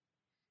tonight.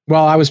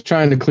 Well, I was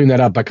trying to clean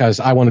that up because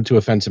I wanted to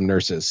offend some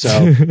nurses. So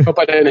hope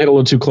I didn't hit a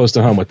little too close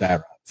to home with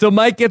that. So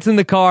Mike gets in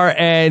the car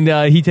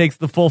and he takes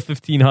the full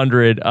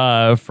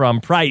 $1,500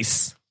 from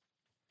Price.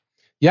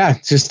 Yeah,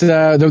 just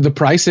the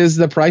price is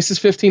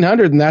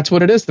 $1,500, and that's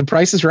what it is. The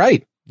price is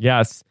right.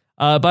 Yes.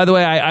 By the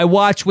way, I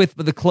watch with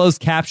the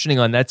closed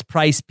captioning on. That's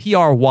Price,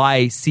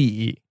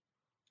 PRYCE.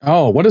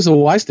 Oh, what does the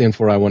Y stand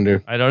for? I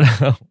wonder. I don't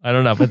know,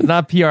 but it's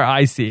not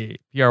PRICE.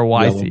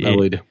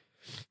 PRYCE.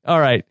 All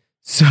right.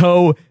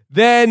 So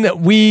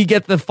then we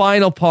get the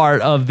final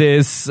part of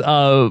this,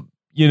 amazing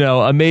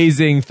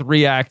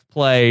 3-act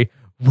play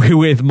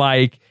with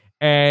Mike.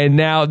 And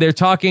now they're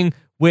talking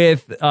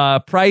with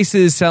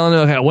Prices, telling him,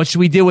 okay, what should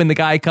we do when the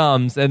guy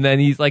comes? And then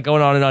he's like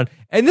going on and on.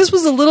 And this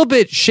was a little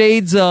bit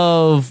shades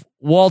of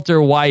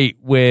Walter White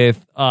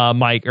with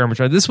Mike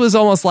Ehrmantraut. This was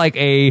almost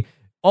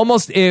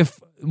if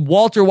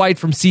Walter White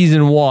from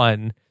season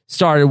 1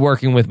 started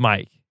working with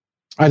Mike.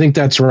 I think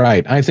that's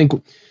right. I think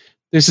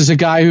this is a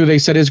guy who they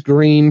said is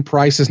green.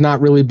 Price has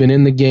not really been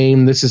in the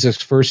game. This is his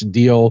first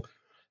deal.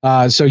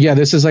 So yeah,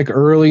 this is like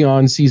early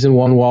on season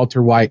 1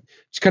 Walter White,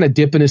 just kind of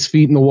dipping his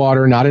feet in the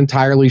water, not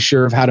entirely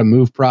sure of how to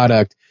move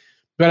product.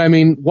 But I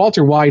mean,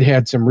 Walter White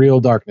had some real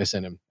darkness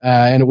in him,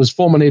 and it was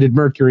fulminated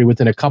mercury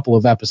within a couple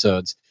of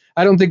episodes.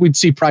 I don't think we'd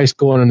see Price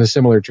going on a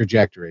similar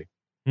trajectory.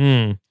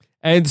 And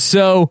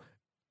so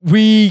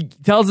Mike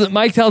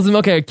tells him,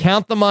 okay,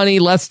 count the money.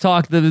 Let's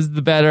talk. This is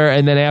the better.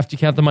 And then after you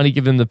count the money,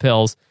 give him the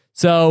pills.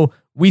 So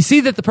we see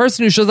that the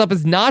person who shows up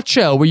is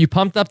Nacho. Were you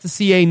pumped up to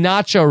see a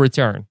Nacho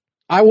return?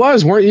 I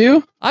was, weren't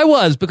you? I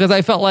was, because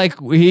I felt like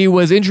he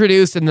was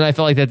introduced and then I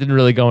felt like that didn't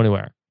really go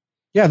anywhere.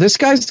 Yeah, this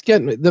guy's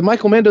getting, the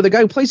Michael Mando, the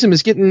guy who plays him,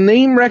 is getting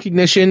name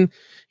recognition.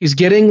 He's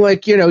getting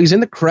he's in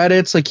the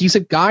credits. Like he's a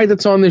guy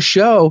that's on this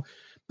show,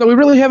 but we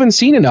really haven't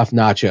seen enough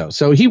Nacho.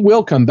 So he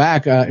will come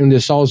back into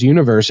Saul's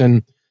universe.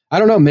 And I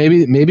don't know,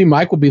 maybe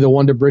Mike will be the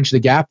one to bridge the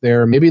gap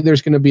there. Maybe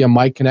there's going to be a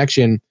Mike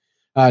connection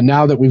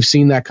now that we've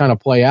seen that kind of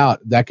play out.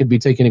 That could be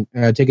taken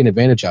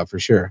advantage of for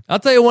sure. I'll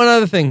tell you one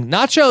other thing.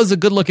 Nacho is a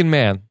good looking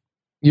man.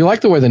 You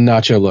like the way the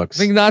Nacho looks.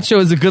 I think Nacho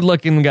is a good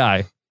looking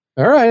guy.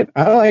 All right.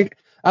 I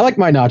like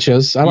my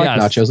nachos. I like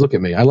nachos. Look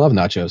at me. I love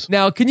nachos.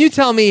 Now, can you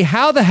tell me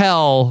how the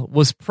hell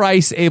was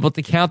Price able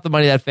to count the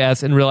money that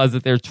fast and realize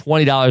that they're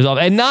 $20 off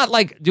and not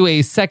like do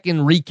a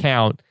second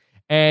recount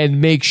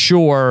and make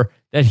sure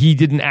that he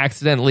didn't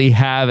accidentally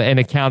have an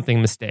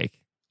accounting mistake?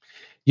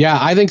 Yeah,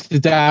 I think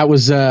that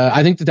was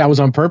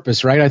on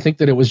purpose, right? I think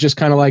that it was just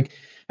kind of like,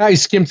 I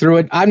skimmed through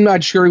it. I'm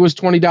not sure he was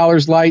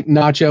 $20 light.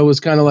 Nacho was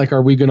kind of like,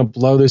 are we going to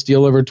blow this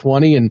deal over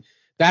 20? And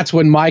that's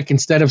when Mike,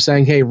 instead of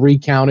saying, hey,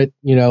 recount it,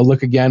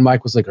 look again,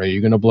 Mike was like, are you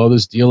going to blow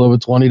this deal over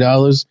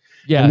 $20?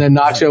 Yeah. And then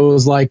Nacho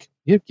was like,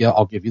 yeah,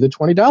 I'll give you the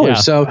 $20. Yeah.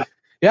 So,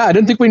 yeah, I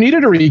didn't think we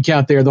needed a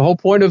recount there. The whole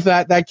point of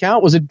that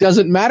count was it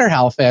doesn't matter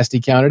how fast he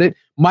counted it.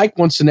 Mike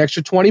wants an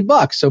extra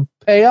 $20, so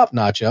pay up,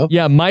 Nacho.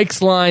 Yeah,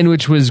 Mike's line,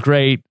 which was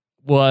great,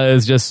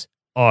 was just,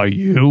 are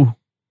you?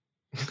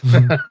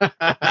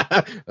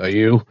 Are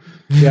you?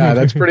 Yeah,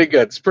 that's pretty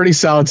good. It's pretty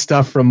solid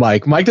stuff from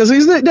Mike. Mike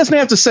doesn't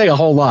have to say a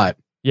whole lot.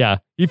 Yeah,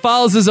 he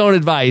follows his own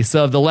advice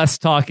of the less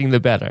talking, the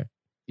better.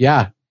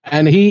 Yeah,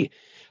 and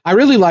I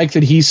really like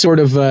that he sort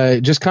of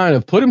just kind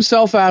of put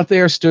himself out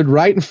there, stood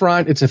right in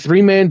front. It's a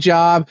 3-man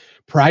job.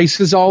 Price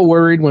is all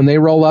worried when they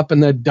roll up in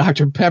the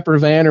Dr. Pepper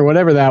van or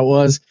whatever that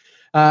was.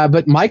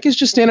 But Mike is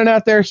just standing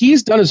out there.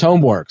 He's done his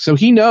homework, so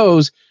he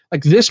knows,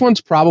 like, this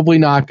one's probably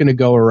not going to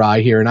go awry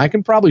here, and I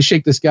can probably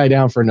shake this guy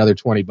down for another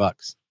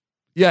 $20.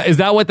 Yeah, is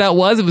that what that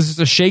was? It was just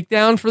a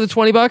shakedown for the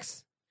 $20?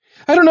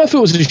 I don't know if it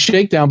was a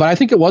shakedown, but I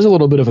think it was a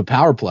little bit of a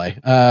power play.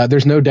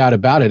 There's no doubt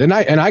about it. And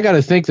I got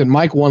to think that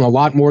Mike won a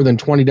lot more than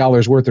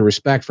 $20 worth of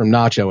respect from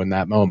Nacho in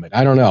that moment.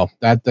 I don't know.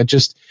 That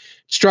just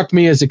struck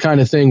me as the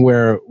kind of thing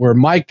where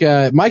Mike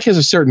has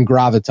a certain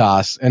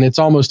gravitas, and it's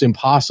almost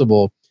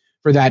impossible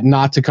for that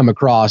not to come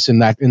across in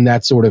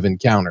that sort of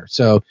encounter.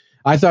 So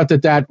I thought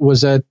that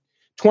was a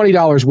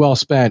 $20 well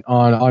spent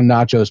on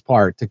Nacho's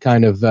part to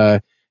kind of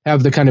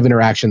have the kind of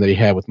interaction that he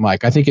had with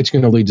Mike. I think it's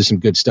going to lead to some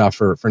good stuff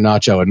for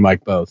Nacho and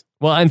Mike both.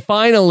 Well, and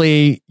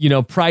finally,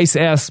 Price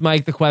asks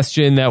Mike the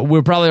question that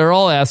we probably are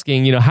all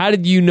asking, how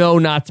did you know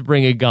not to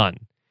bring a gun?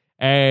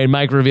 And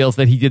Mike reveals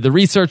that he did the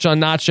research on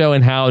Nacho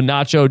and how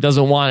Nacho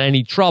doesn't want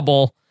any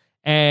trouble.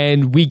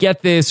 And we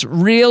get this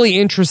really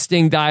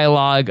interesting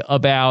dialogue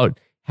about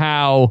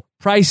how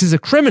Price is a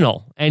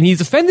criminal, and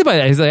he's offended by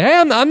that. He's like, hey,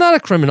 I'm not a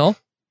criminal.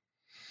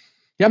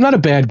 Yeah, I'm not a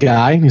bad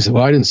guy. He said,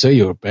 well, I didn't say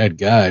you were a bad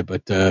guy,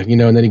 but, and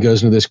then he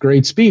goes into this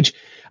great speech.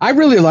 I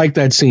really like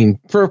that scene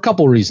for a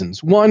couple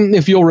reasons. One,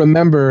 if you'll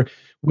remember,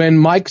 when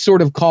Mike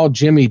sort of called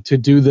Jimmy to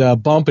do the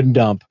bump and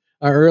dump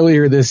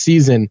earlier this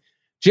season,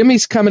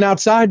 Jimmy's coming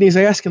outside and he's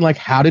asking, like,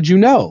 how did you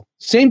know?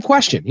 Same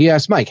question. He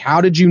asked Mike,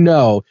 how did you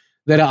know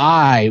that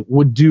I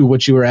would do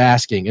what you were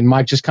asking? And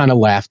Mike just kind of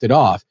laughed it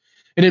off.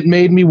 And it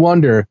made me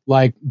wonder,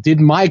 like, had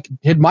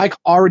Mike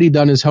already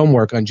done his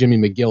homework on Jimmy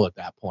McGill at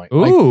that point?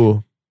 Ooh.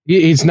 Like,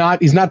 he's not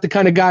the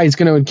kind of guy. He's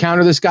going to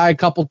encounter this guy a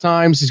couple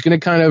times. He's going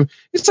to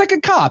it's like a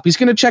cop. He's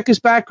going to check his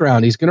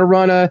background. He's going to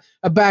run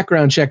a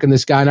background check on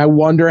this guy. And I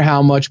wonder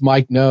how much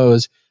Mike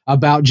knows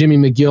about Jimmy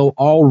McGill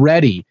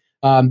already,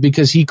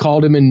 because he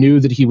called him and knew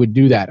that he would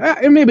do that.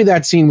 And maybe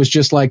that scene was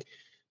just like,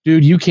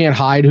 dude, you can't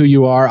hide who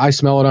you are. I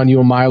smell it on you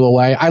a mile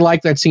away. I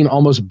like that scene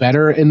almost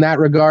better in that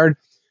regard.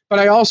 But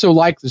I also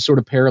like the sort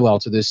of parallel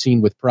to this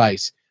scene with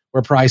Price,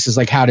 where Price is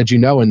like, how did you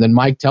know? And then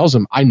Mike tells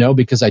him, I know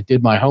because I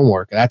did my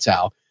homework. That's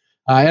how.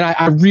 And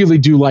I really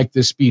do like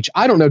this speech.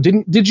 I don't know.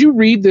 Did you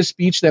read this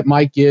speech that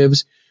Mike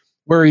gives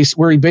where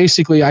he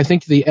basically, I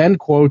think the end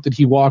quote that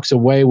he walks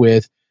away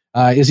with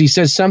is he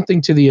says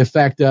something to the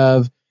effect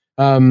of,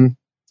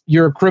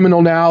 you're a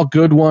criminal now,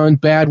 good one,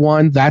 bad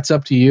one, that's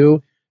up to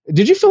you.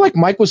 Did you feel like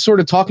Mike was sort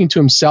of talking to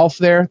himself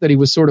there, that he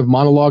was sort of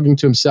monologuing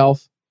to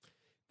himself?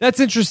 That's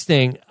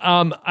interesting.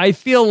 I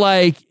feel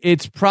like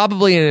it's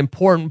probably an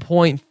important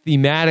point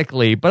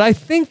thematically, but I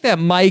think that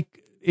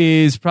Mike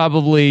is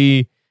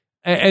probably...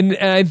 And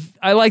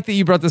I like that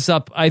you brought this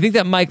up. I think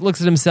that Mike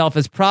looks at himself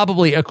as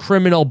probably a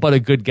criminal, but a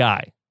good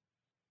guy.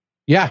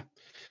 Yeah.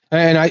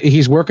 And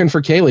he's working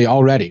for Kaylee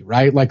already,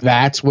 right? Like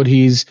that's what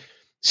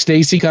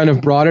Stacy kind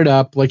of brought it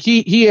up. Like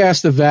he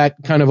asked the vet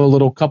kind of a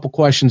little couple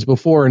questions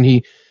before and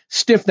he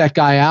stiffed that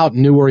guy out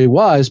and knew where he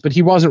was, but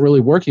he wasn't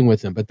really working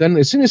with him. But then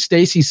as soon as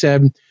Stacy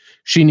said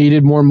she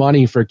needed more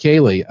money for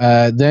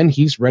Kaylee, then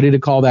he's ready to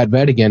call that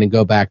vet again and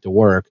go back to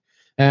work.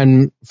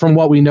 And from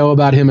what we know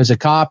about him as a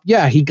cop,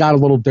 yeah, he got a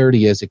little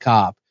dirty as a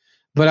cop,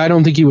 but I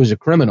don't think he was a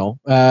criminal.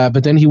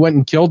 But then he went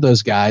and killed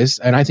those guys,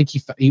 and I think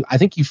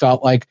he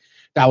felt like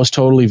that was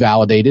totally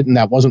validated, and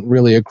that wasn't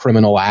really a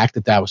criminal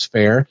act. That was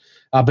fair.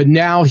 But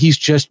now he's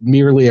just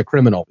merely a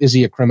criminal. Is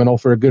he a criminal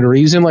for a good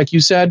reason, like you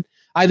said?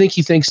 I think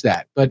he thinks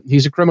that, but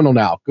he's a criminal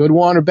now. Good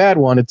one or bad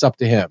one, it's up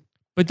to him.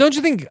 But don't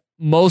you think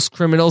most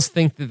criminals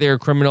think that they're a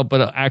criminal,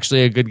 but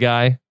actually a good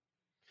guy?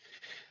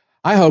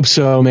 I hope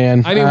so,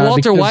 man. I mean,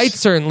 Walter White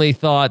certainly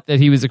thought that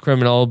he was a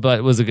criminal,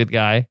 but was a good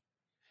guy.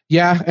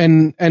 Yeah,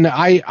 and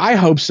I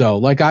hope so.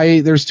 Like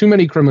there's too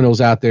many criminals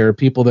out there,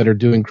 people that are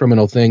doing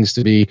criminal things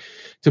to be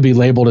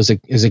labeled as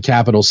a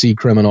capital C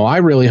criminal. I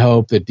really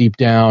hope that deep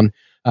down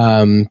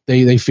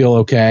they feel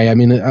okay. I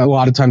mean, a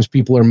lot of times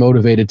people are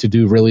motivated to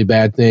do really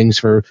bad things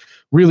for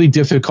really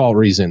difficult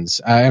reasons,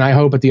 and I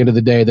hope at the end of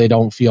the day they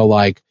don't feel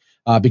like,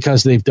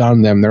 because they've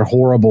done them, they're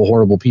horrible,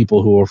 horrible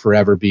people who will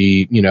forever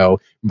be,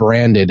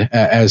 branded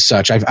as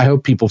such. I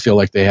hope people feel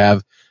like they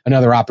have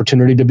another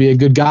opportunity to be a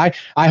good guy.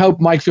 I hope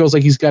Mike feels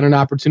like he's got an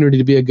opportunity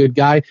to be a good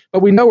guy,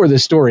 but we know where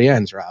this story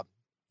ends, Rob.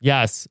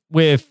 Yes,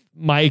 with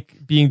Mike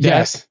being dead.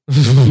 Yes.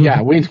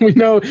 Yeah, we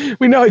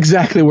know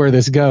exactly where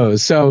this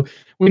goes. So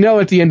we know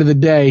at the end of the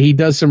day, he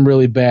does some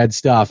really bad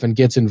stuff and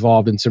gets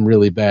involved in some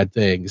really bad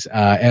things.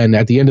 And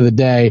at the end of the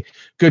day,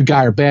 good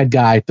guy or bad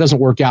guy, doesn't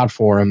work out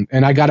for him.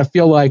 And I got to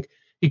feel like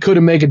he could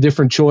have made a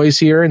different choice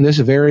here in this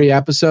very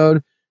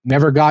episode,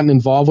 never gotten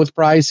involved with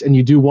Price. And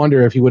you do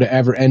wonder if he would have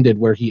ever ended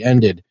where he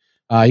ended.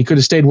 He could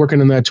have stayed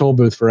working in that toll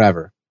booth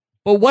forever.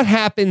 But what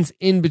happens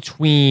in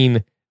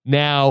between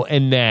now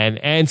and then?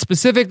 And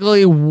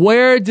specifically,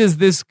 where does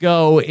this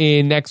go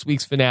in next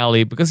week's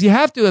finale? Because you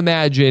have to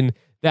imagine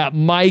that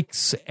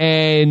Mike's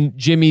and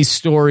Jimmy's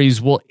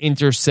stories will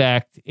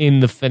intersect in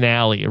the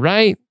finale,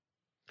 right?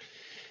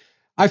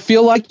 I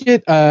feel like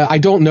it. I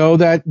don't know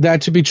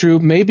that to be true.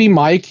 Maybe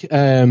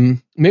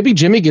maybe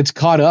Jimmy gets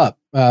caught up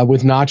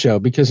with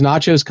Nacho, because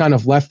Nacho's kind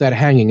of left that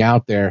hanging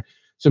out there.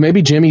 So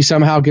maybe Jimmy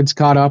somehow gets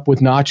caught up with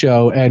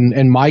Nacho,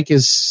 and Mike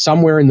is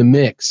somewhere in the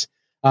mix.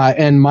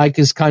 And Mike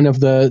is kind of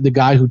the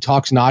guy who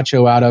talks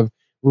Nacho out of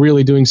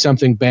really doing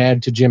something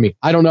bad to Jimmy.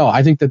 I don't know.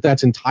 I think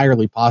that's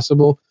entirely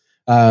possible.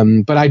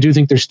 But I do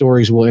think their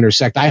stories will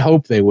intersect. I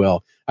hope they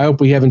will. I hope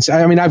we haven't.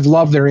 I mean, I've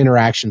loved their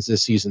interactions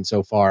this season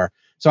so far.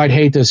 So I'd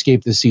hate to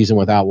escape this season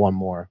without one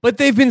more. But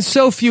they've been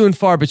so few and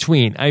far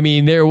between. I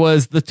mean, there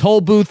was the toll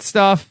booth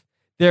stuff.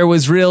 There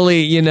was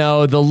really,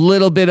 the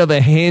little bit of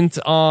a hint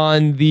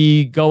on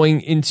the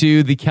going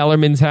into the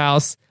Kellerman's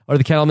house.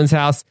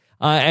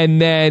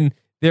 And then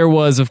there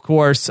was, of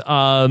course,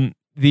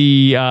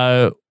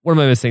 the what am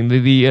I missing?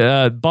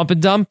 The bump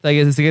and dump. I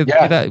guess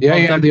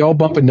the old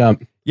bump and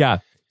dump. Yeah.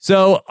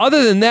 So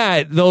other than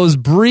that, those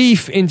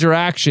brief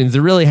interactions,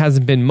 there really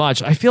hasn't been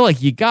much. I feel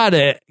like you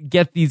gotta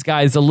get these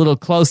guys a little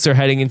closer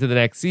heading into the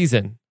next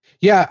season.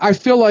 Yeah, I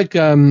feel like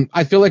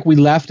we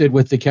left it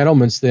with the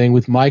Kettlemans thing,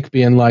 with Mike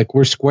being like,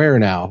 we're square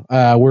now.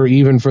 We're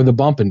even for the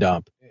bump and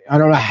dump. I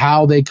don't know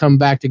how they come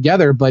back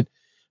together, but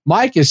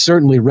Mike is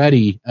certainly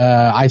ready,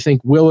 I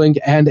think willing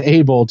and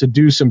able to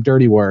do some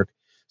dirty work.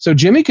 So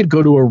Jimmy could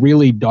go to a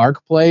really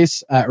dark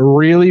place,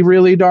 really,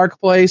 really dark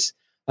place.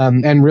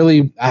 And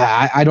really,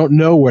 I don't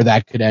know where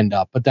that could end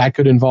up, but that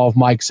could involve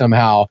Mike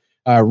somehow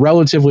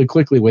relatively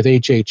quickly with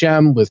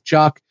HHM, with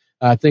Chuck,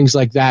 things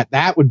like that.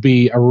 That would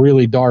be a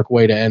really dark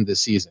way to end the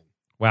season.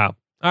 Wow.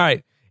 All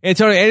right.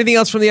 Antonio, anything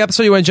else from the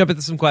episode? You want to jump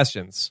into some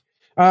questions?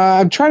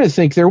 I'm trying to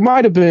think. There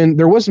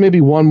was maybe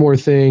one more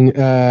thing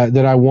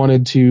that I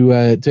wanted to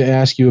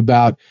ask you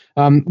about.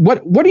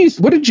 What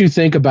did you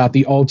think about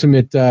the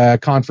ultimate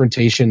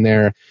confrontation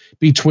there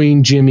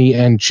between Jimmy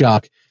and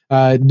Chuck?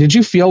 Did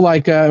you feel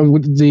like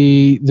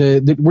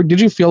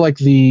did you feel like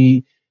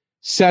the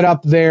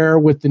setup there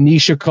with the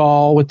Nisha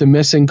call, with the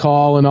missing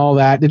call and all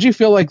that? Did you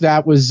feel like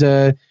that was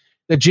that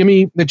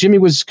Jimmy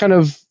was kind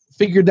of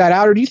figured that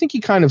out, or do you think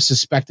he kind of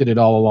suspected it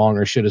all along,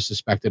 or should have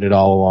suspected it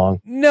all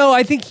along? No,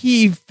 I think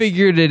he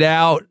figured it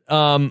out.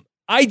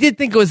 I did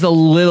think it was a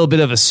little bit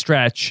of a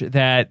stretch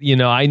that,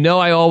 I know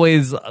I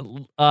always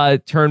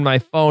turn my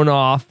phone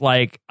off.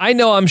 Like, I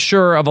know I'm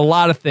sure of a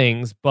lot of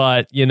things,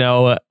 but,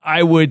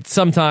 I would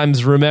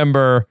sometimes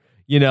remember,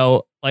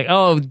 again,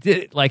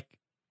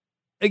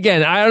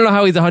 I don't know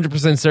how he's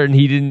 100% certain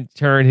he didn't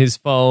turn his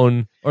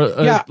phone or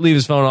leave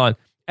his phone on.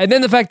 And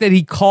then the fact that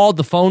he called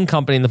the phone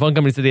company and the phone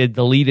company said they had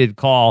deleted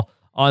call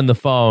on the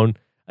phone.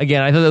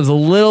 Again, I thought that was a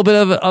little bit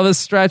of a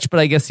stretch, but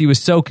I guess he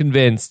was so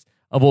convinced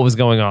of what was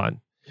going on.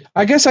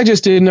 I guess I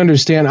just didn't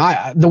understand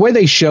the way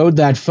they showed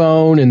that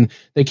phone, and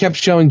they kept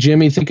showing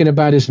Jimmy thinking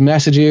about his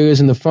messages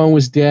and the phone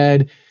was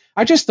dead.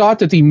 I just thought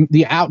that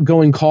the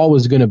outgoing call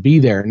was going to be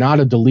there,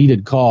 not a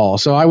deleted call.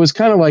 So I was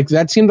kind of like,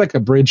 that seemed like a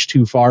bridge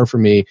too far for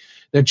me,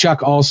 that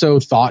Chuck also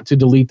thought to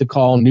delete the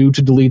call, knew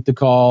to delete the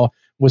call,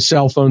 was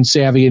cell phone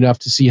savvy enough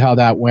to see how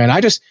that went.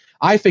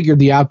 I figured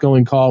the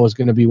outgoing call was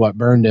going to be what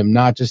burned him,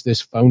 not just this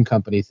phone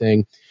company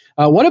thing.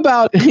 What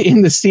about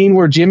in the scene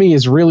where Jimmy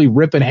is really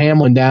ripping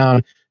Hamlin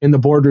down in the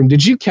boardroom?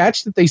 Did you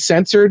catch that they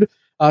censored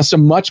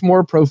some much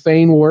more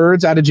profane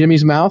words out of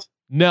Jimmy's mouth?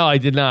 No, I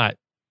did not.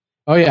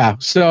 Oh yeah.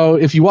 So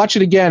if you watch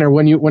it again, or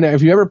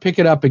if you ever pick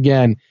it up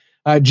again,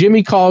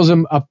 Jimmy calls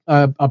him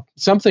a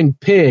something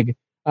pig,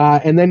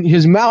 and then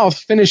his mouth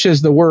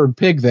finishes the word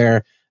pig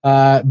there,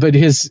 but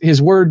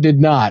his word did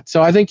not.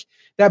 So I think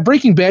that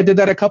Breaking Bad did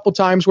that a couple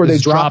times where they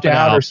dropped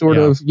out,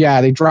 or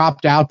they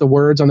dropped out the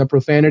words on the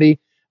profanity.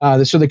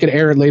 So they could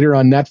air it later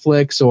on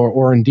Netflix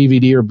or in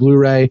DVD or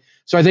Blu-ray.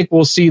 So I think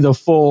we'll see the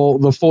full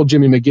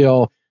Jimmy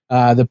McGill,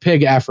 the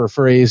pig effer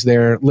phrase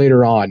there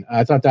later on.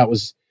 I thought that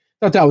was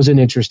an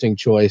interesting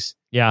choice.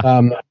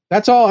 Yeah.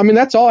 That's all. I mean,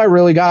 that's all I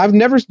really got.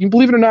 You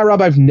believe it or not,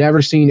 Rob, I've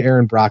never seen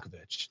Aaron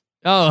Brockovich.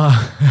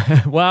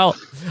 Oh, well,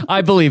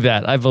 I believe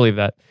that.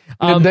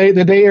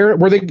 Did they air?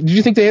 Did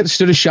you think they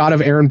stood a shot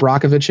of Aaron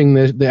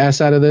Brockoviching the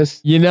S out of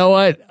this? You know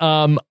what?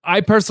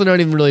 I personally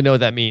don't even really know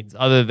what that means,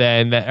 other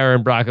than that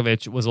Aaron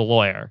Brockovich was a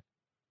lawyer.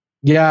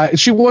 Yeah,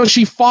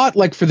 she fought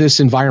like for this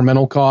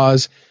environmental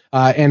cause,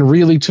 and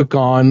really took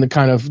on the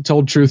kind of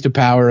told truth to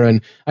power.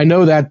 And I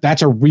know that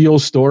that's a real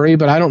story,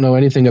 but I don't know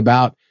anything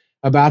about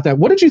that.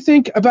 What did you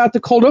think about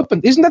the cold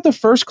open? Isn't that the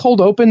first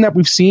cold open that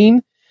we've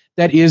seen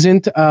that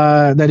isn't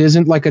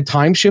like a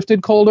time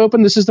shifted cold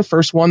open? This is the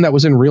first one that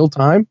was in real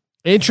time.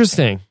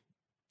 Interesting.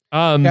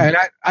 And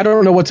I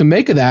don't know what to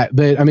make of that,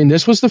 but I mean,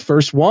 this was the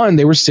first one.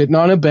 They were sitting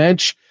on a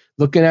bench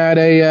looking at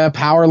a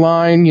power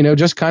line,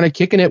 just kind of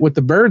kicking it with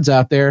the birds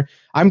out there.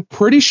 I'm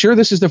pretty sure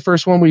this is the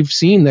first one we've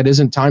seen that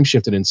isn't time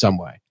shifted in some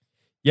way.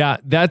 Yeah,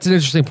 that's an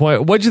interesting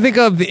point. What'd you think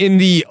of in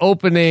the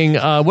opening?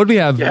 What do we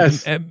have?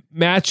 Yes.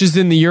 Matches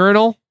in the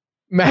urinal?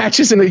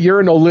 Matches in the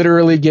urinal,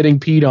 literally getting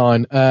peed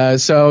on.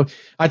 So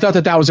I thought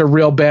that was a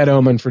real bad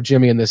omen for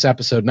Jimmy in this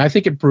episode, and I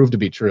think it proved to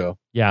be true.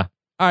 Yeah.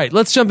 All right,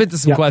 let's jump into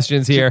some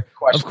questions here.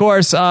 Of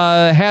course,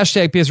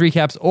 hashtag PS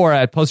Recaps or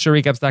at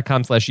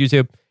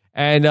postshowrecaps.com/YouTube.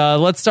 And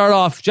let's start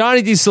off.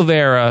 Johnny D.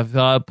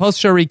 Silvera,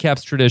 post-show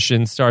recaps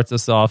tradition starts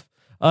us off.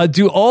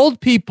 Do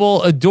old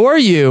people adore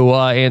you,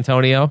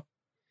 Antonio?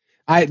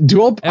 I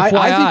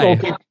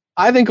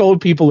think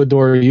old people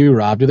adore you,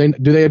 Rob. Do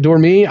they adore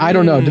me? I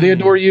don't know. Do they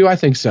adore you? I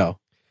think so.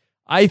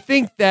 I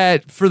think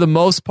that for the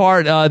most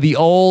part, the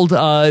old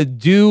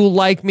do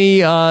like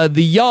me. The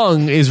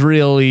young is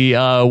really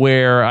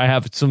where I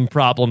have some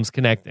problems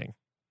connecting.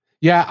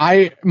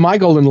 Yeah, my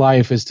goal in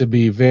life is to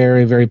be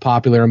very, very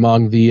popular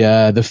among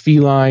the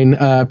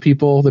feline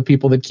people, the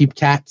people that keep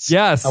cats.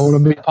 Yes, I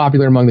want to be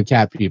popular among the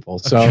cat people.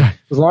 So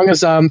as long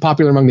as I'm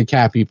popular among the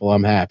cat people,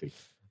 I'm happy.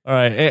 All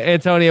right,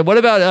 Antonio. What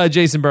about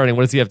Jason Burning?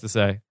 What does he have to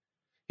say?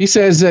 He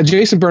says,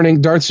 Jason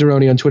Burning, Darth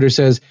Zeroni on Twitter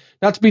says,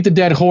 not to beat the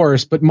dead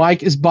horse, but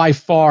Mike is by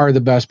far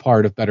the best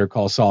part of Better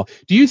Call Saul.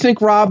 Do you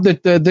think, Rob,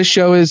 that this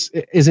show is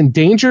in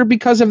danger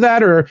because of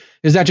that, or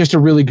is that just a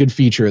really good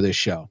feature of this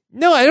show?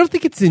 No, I don't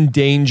think it's in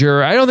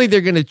danger. I don't think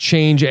they're going to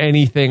change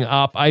anything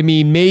up. I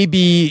mean,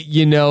 maybe,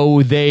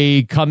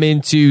 they come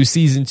into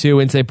season 2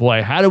 and say,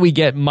 boy, how do we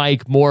get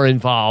Mike more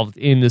involved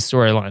in the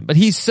storyline? But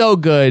he's so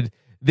good.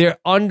 They're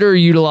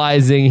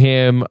underutilizing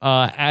him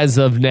as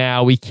of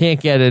now. We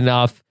can't get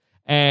enough.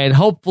 And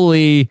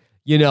hopefully,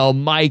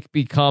 Mike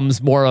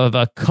becomes more of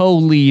a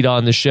co-lead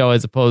on the show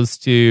as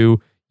opposed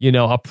to,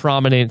 a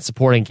prominent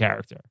supporting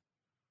character.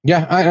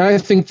 Yeah, I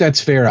think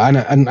that's fair.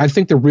 And I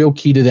think the real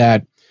key to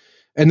that,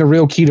 and the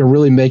real key to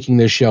really making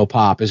this show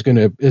pop, is going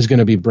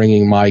to be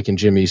bringing Mike and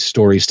Jimmy's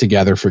stories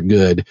together for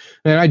good.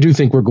 And I do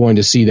think we're going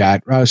to see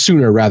that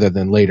sooner rather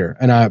than later.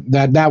 And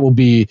that will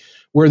be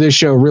where this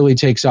show really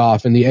takes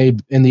off, and the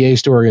A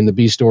story and the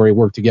B story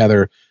work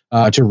together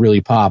to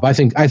really pop. I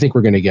think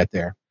we're going to get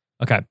there.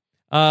 Okay.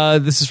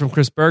 This is from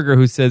Chris Berger,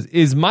 who says,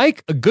 is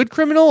Mike a good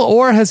criminal,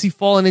 or has he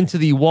fallen into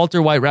the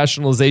Walter White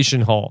rationalization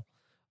hole?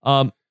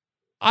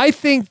 I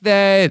think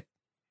that,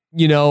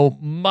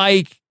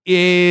 Mike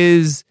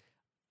feels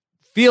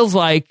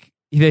like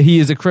that he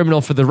is a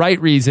criminal for the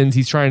right reasons.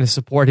 He's trying to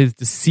support his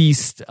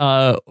deceased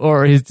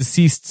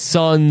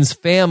son's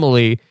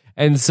family.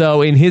 And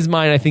so in his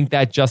mind, I think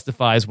that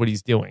justifies what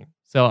he's doing.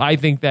 So I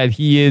think that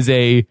he is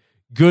a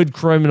good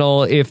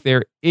criminal if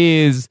there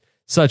is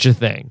such a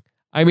thing.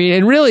 I mean,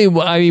 and really,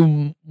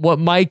 what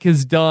Mike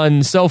has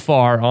done so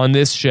far on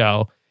this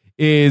show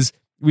is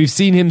we've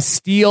seen him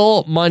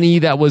steal money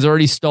that was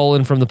already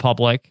stolen from the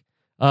public,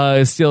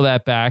 steal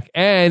that back.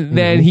 And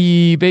then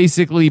he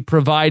basically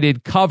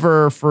provided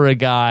cover for a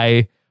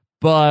guy,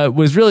 but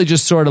was really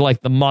just sort of like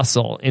the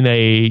muscle in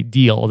a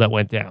deal that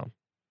went down.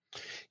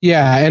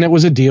 Yeah, and it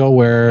was a deal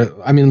where,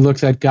 look,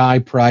 that guy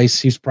Price,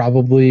 he's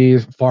probably a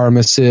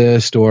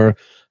pharmacist or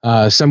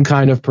some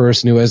kind of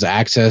person who has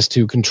access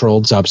to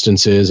controlled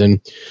substances. And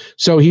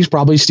so he's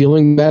probably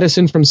stealing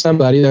medicine from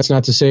somebody. That's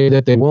not to say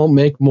that they won't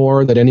make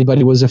more, that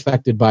anybody was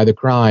affected by the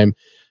crime.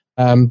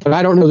 But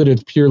I don't know that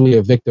it's purely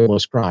a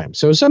victimless crime.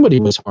 So somebody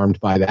was harmed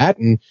by that.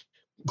 And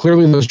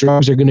clearly those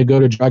drugs are going to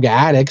go to drug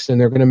addicts, and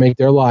they're going to make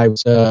their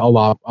lives a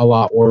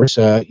lot worse,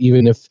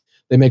 even if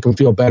they make them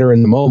feel better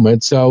in the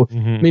moment. So,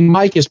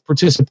 Mike is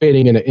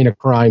participating in a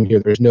crime here.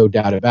 There's no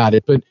doubt about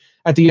it. But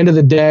at the end of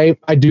the day,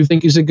 I do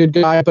think he's a good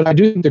guy. But I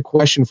do think the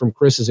question from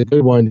Chris is a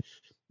good one,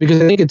 because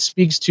I think it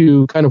speaks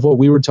to kind of what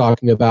we were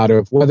talking about,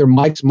 of whether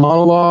Mike's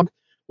monologue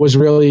was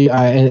really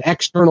an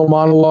external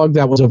monologue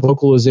that was a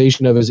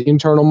vocalization of his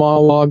internal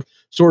monologue,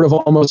 sort of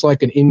almost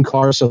like an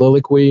in-car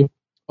soliloquy,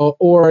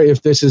 or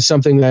if this is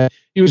something that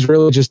he was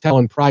really just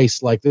telling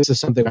Price, like, this is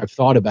something I've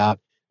thought about,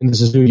 and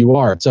this is who you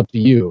are. It's up to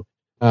you.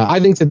 I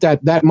think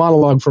that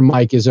monologue from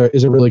Mike is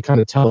a really kind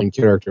of telling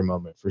character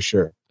moment for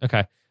sure.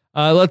 Okay.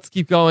 Let's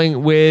keep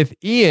going with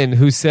Ian,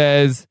 who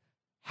says,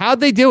 how'd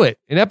they do it?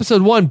 In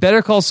episode 1,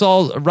 Better Call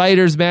Saul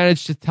writers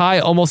managed to tie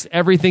almost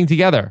everything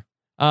together.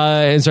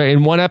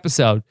 In one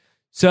episode.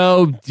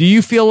 So do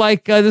you feel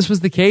like this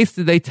was the case?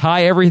 Did they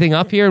tie everything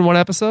up here in one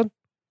episode?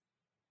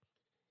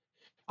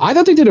 I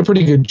thought they did a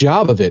pretty good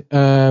job of it.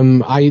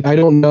 I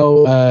don't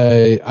know.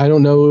 I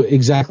don't know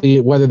exactly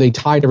whether they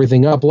tied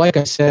everything up. Like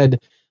I said,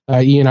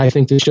 Ian, I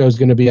think the show is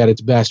going to be at its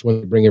best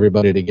when they bring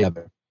everybody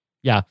together.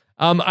 Yeah.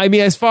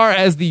 As far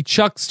as the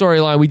Chuck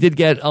storyline, we did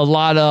get a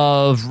lot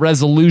of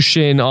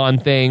resolution on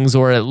things,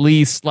 or at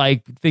least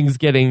like things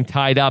getting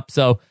tied up.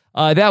 So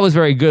that was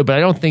very good. But I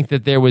don't think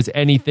that there was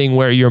anything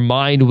where your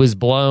mind was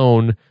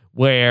blown,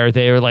 where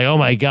they were like, oh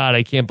my God,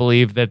 I can't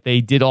believe that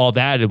they did all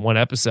that in one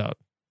episode.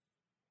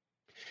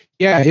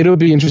 Yeah, it'll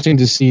be interesting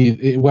to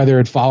see whether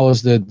it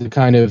follows the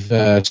kind of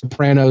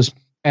Sopranos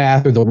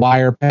path or the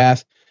Wire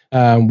path,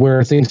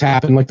 where things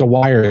happen, like the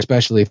Wire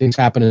especially. Things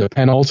happen in the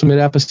penultimate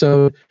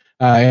episode,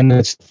 and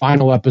its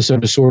final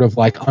episode is sort of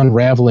like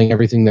unraveling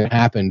everything that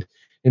happened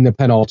in the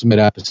penultimate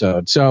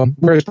episode. So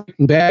whereas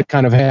Breaking Bad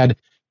kind of had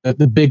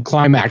the big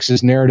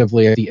climaxes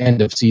narratively at the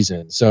end of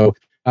season. So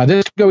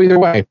this could go either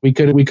way. We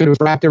could have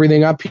wrapped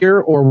everything up here,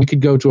 or we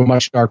could go to a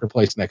much darker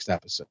place next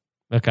episode.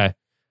 Okay.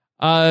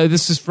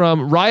 This is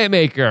from Riot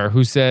Maker,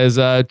 who says,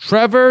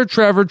 Trevor,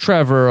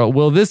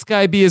 will this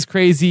guy be as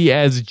crazy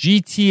as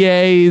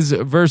GTA's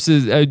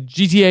versus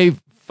GTA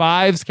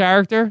 5's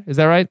character? Is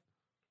that right?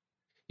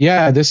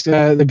 Yeah,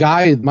 the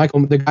guy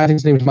I think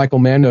his name is Michael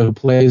Mando, who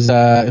plays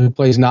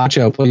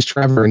Nacho, plays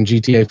Trevor in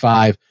GTA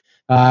 5.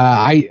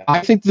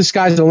 I think the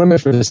sky's the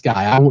limit for this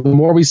guy. The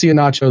more we see of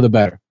Nacho, the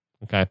better.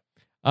 Okay.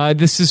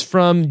 This is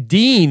from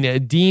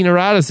Dean. Dean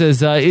Arata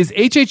says, is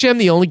HHM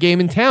the only game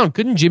in town?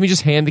 Couldn't Jimmy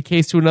just hand the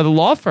case to another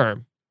law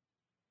firm?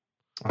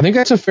 I think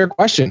that's a fair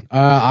question.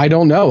 I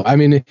don't know. I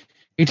mean,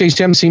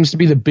 HHM seems to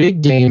be the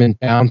big game in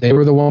town. They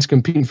were the ones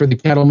competing for the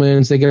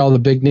Kettlemans. They get all the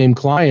big name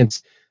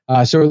clients.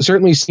 So it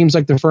certainly seems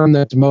like the firm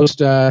that's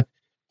most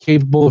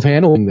capable of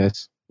handling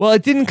this. Well,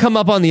 it didn't come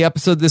up on the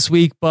episode this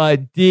week,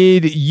 but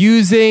did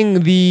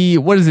using the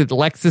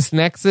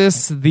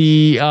LexisNexis,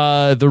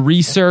 the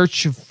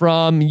research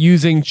from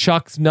using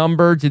Chuck's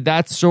number, did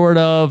that sort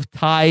of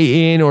tie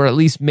in or at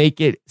least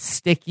make it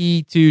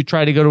sticky to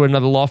try to go to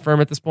another law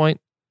firm at this point?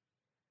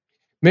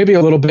 Maybe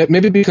a little bit,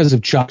 maybe because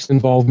of Chuck's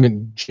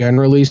involvement,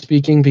 generally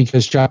speaking,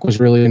 because Chuck was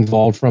really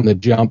involved from the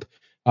jump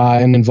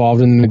and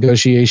involved in the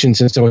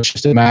negotiations. And so it's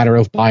just a matter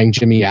of buying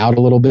Jimmy out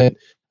a little bit.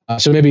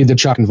 So maybe the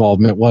Chuck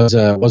involvement was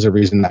a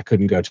reason that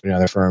couldn't go to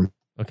another firm.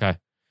 Okay.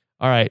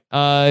 All right.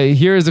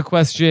 Here is a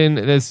question.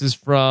 This is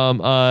from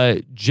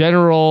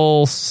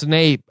General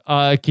Snape.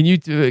 Can you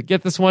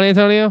get this one,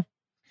 Antonio?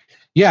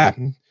 Yeah.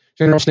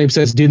 General Snape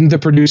says, didn't the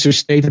producers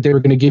state that they were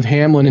going to give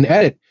Hamlin an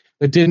edit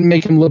that didn't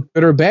make him look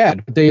good or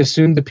bad, but they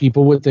assumed that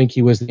people would think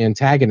he was the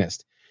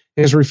antagonist?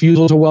 His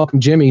refusal to welcome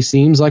Jimmy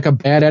seems like a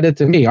bad edit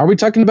to me. Are we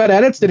talking about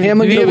edits? Did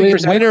Hamlin get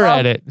the winner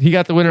edit? He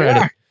got the winner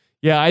edit.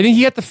 Yeah, I think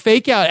he got the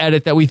fake out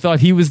edit that we thought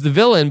he was the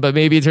villain, but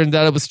maybe it turned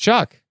out it was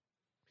Chuck.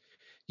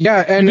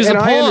 Yeah, and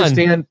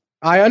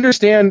I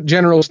understand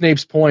General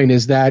Snape's point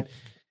is that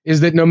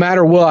no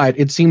matter what,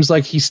 it seems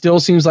like he still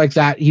seems like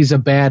that he's a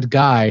bad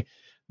guy.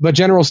 But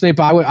General Snape,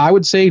 I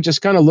would say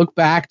just kind of look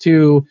back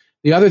to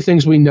the other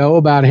things we know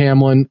about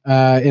Hamlin,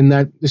 in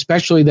that,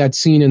 especially that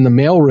scene in the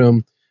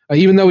mailroom.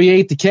 Even though he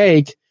ate the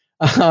cake,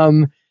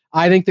 I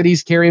think that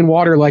he's carrying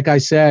water, like I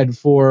said,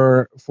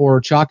 for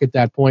Chuck at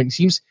that point.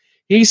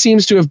 He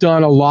seems to have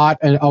done a lot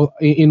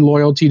in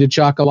loyalty to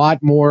Chuck, a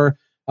lot more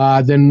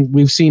than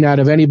we've seen out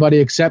of anybody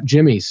except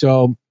Jimmy.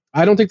 So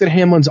I don't think that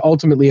Hamlin's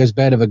ultimately as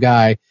bad of a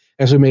guy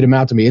as we made him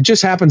out to me. It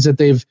just happens that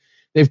they've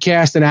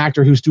cast an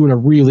actor who's doing a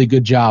really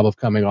good job of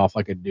coming off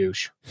like a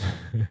douche.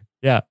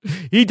 Yeah,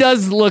 he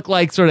does look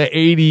like sort of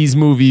 80s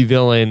movie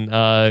villain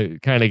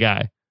kind of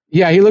guy.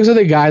 Yeah, he looks like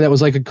a guy that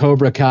was like a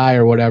Cobra Kai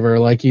or whatever.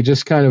 Like he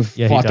just kind of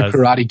fought the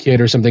Karate Kid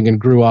or something and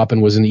grew up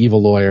and was an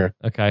evil lawyer.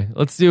 Okay,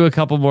 let's do a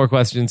couple more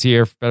questions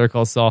here for Better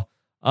Call Saul.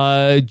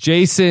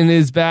 Jason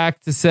is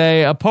back to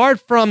say,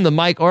 apart from the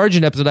Mike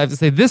Origin episode, I have to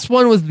say this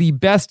one was the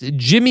best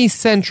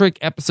Jimmy-centric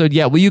episode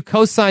yet. Will you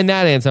co-sign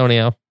that,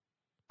 Antonio?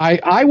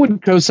 I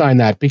would co-sign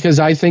that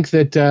because I think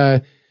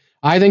that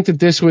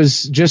this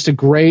was just a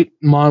great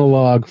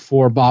monologue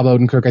for Bob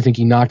Odenkirk. I think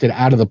he knocked it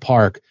out of the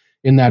park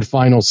in that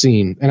final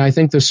scene. And I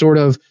think the sort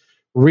of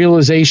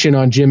realization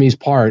on Jimmy's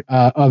part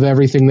of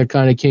everything that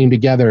kind of came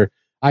together,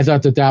 I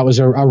thought that was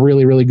a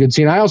really, really good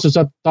scene. I also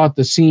thought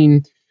the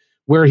scene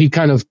where he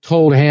kind of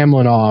told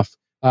Hamlin off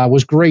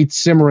was great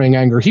simmering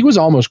anger. He was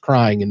almost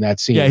crying in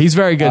that scene. Yeah, he's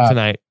very good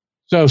tonight.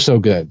 So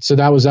good. So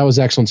that was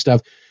excellent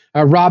stuff.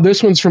 Rob,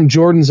 this one's from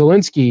Jordan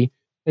Zielinski.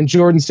 And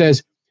Jordan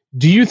says,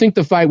 do you think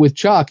the fight with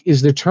Chuck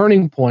is the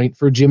turning point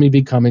for Jimmy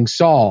becoming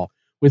Saul?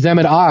 With them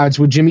at odds,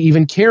 would Jimmy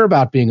even care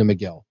about being a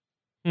McGill?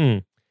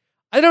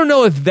 I don't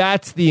know if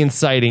that's the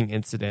inciting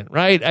incident,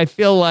 right? I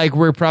feel like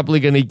we're probably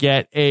going to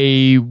get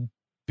a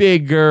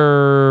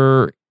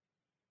bigger,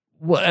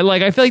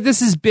 I feel like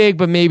this is big,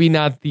 but maybe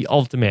not the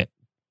ultimate.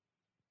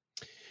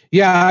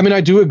 Yeah, I mean,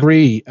 I do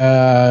agree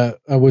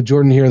with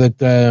Jordan here that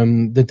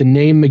the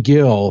name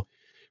McGill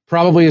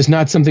probably is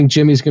not something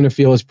Jimmy's going to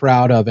feel as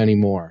proud of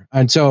anymore.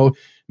 And so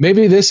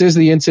maybe this is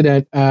the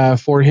incident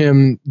for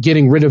him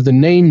getting rid of the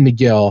name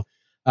McGill,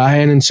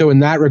 and so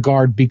in that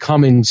regard,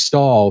 becoming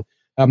Saul.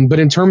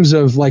 But in terms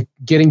of like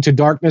getting to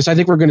darkness, I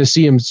think we're going to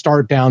see him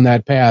start down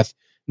that path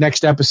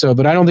next episode,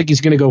 but I don't think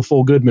he's going to go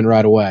full Goodman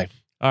right away.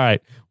 All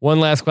right.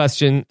 One last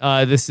question.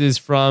 This is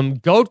from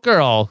Goat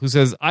Girl, who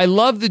says, I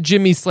love the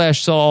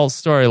Jimmy/Saul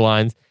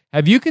storylines.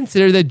 Have you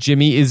considered that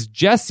Jimmy is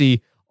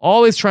Jesse,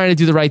 always trying to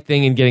do the right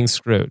thing and getting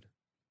screwed?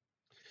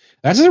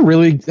 That's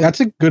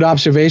a good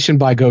observation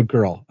by Goat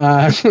Girl.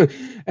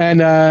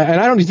 And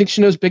I don't think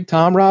she knows Big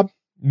Tom, Rob?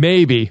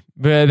 Maybe,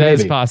 but that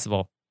is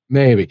possible.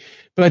 Maybe.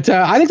 But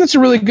I think that's a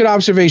really good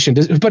observation.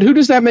 But who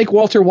does that make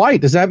Walter White?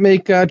 Does that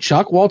make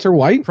Chuck Walter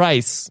White?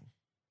 Price.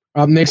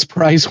 Makes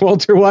Price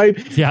Walter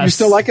White? Yes. You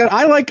still like it?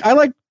 I like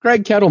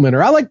Craig Kettleman,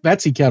 or I like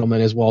Betsy Kettleman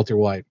as Walter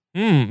White.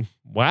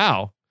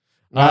 Wow.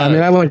 I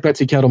mean, I like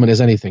Betsy Kettleman as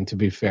anything, to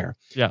be fair.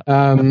 Yeah.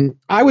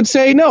 I would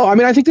say no. I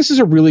mean, I think this is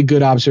a really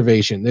good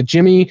observation that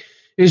Jimmy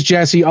is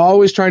Jesse,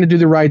 always trying to do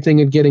the right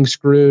thing and getting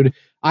screwed.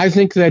 I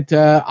think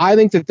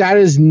that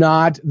is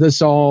not the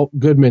Saul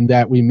Goodman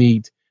that we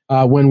meet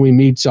when we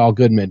meet Saul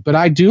Goodman. But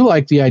I do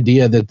like the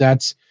idea that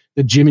that's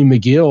the Jimmy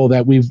McGill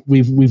that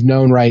we've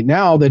known right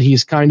now. That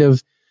he's kind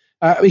of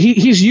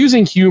he's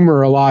using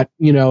humor a lot.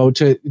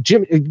 To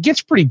Jim, it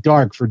gets pretty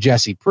dark for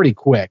Jesse pretty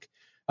quick.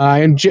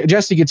 And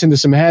Jesse gets into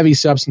some heavy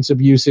substance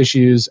abuse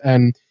issues,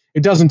 and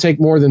it doesn't take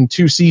more than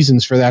 2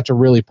 seasons for that to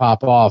really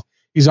pop off.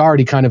 He's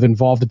already kind of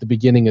involved at the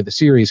beginning of the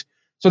series.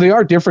 So they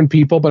are different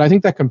people, but I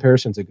think that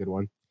comparison's a good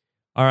one.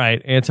 All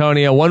right,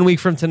 Antonio, 1 week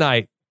from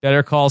tonight,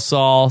 Better Call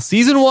Saul,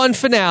 season 1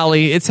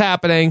 finale. It's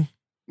happening.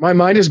 My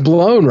mind is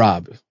blown,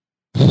 Rob.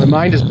 My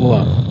mind is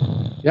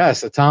blown.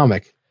 Yes,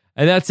 atomic.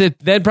 And that's it.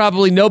 Then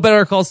probably no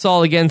Better Call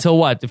Saul again until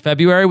what?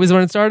 February was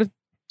when it started?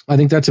 I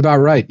think that's about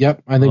right.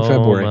 Yep, I think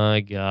February. Oh,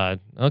 my God.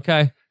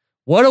 Okay.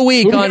 What a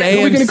week on AMC. Who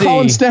are we going to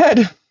call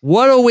instead?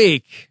 What a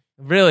week.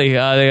 Really.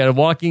 They had a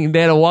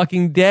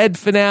Walking Dead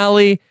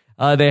finale.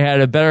 They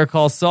had a Better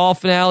Call Saul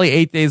finale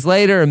 8 days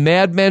later, a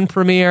Mad Men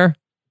premiere.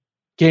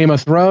 Game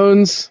of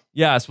Thrones.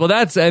 Yes. Well,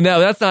 that's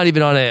not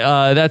even on it.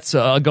 That's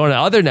going to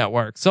other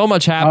networks. So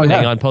much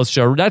happening on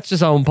post-show. That's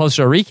just on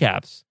post-show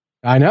recaps.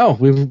 I know.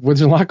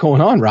 There's a lot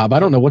going on, Rob. I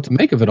don't know what to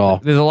make of it all.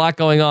 There's a lot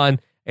going on.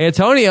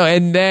 Antonio,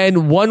 and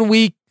then 1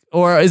 week,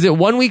 or is it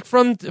 1 week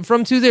from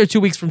Tuesday or 2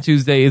 weeks from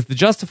Tuesday is the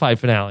Justified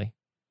finale?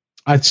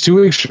 It's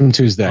 2 weeks from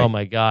Tuesday. Oh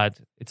my God.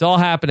 It's all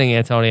happening,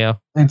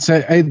 Antonio.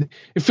 It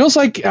feels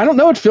like, I don't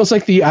know, it feels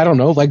like the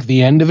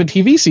end of a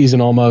TV season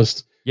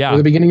almost. Yeah. Or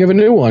the beginning of a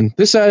new one.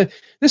 This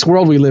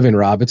world we live in,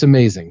 Rob, it's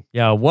amazing.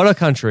 Yeah, what a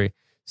country.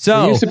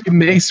 So it used to be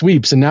May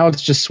sweeps, and now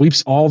it's just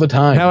sweeps all the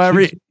time. Now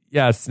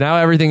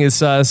everything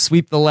is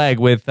sweep the leg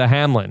with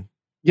Hamlin.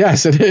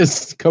 Yes, it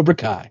is. Cobra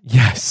Kai.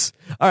 Yes.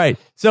 All right.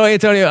 So,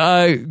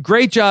 Antonio,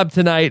 great job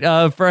tonight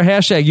for a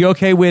hashtag. You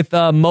okay with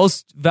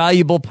most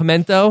valuable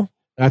pimento?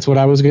 That's what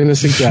I was going to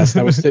suggest.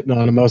 I was sitting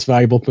on a most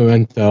valuable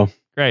pimento.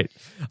 Great.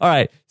 All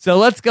right. So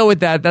let's go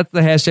with that. That's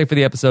the hashtag for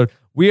the episode.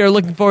 We are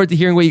looking forward to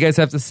hearing what you guys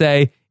have to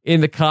say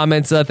in the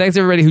comments. Thanks,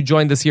 everybody who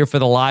joined us here for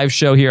the live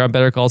show here on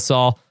Better Call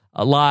Saul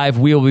Live.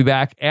 We will be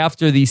back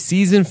after the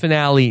season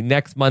finale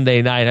next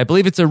Monday night. I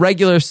believe it's a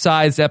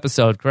regular-sized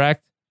episode,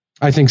 correct?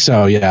 I think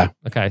so, yeah.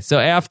 Okay. So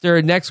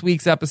after next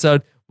week's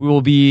episode, we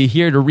will be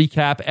here to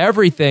recap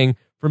everything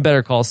from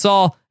Better Call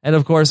Saul. And,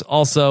 of course,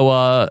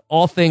 also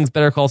all things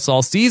Better Call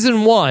Saul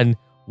Season 1,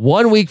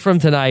 1 week from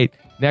tonight,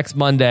 next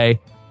Monday.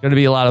 Going to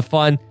be a lot of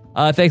fun.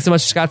 Thanks so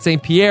much to Scott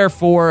St. Pierre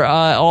for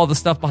all the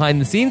stuff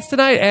behind the scenes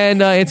tonight.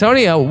 And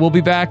Antonio, we'll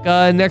be back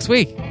next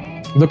week.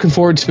 Looking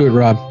forward to it,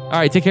 Rob. All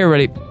right, take care,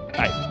 everybody.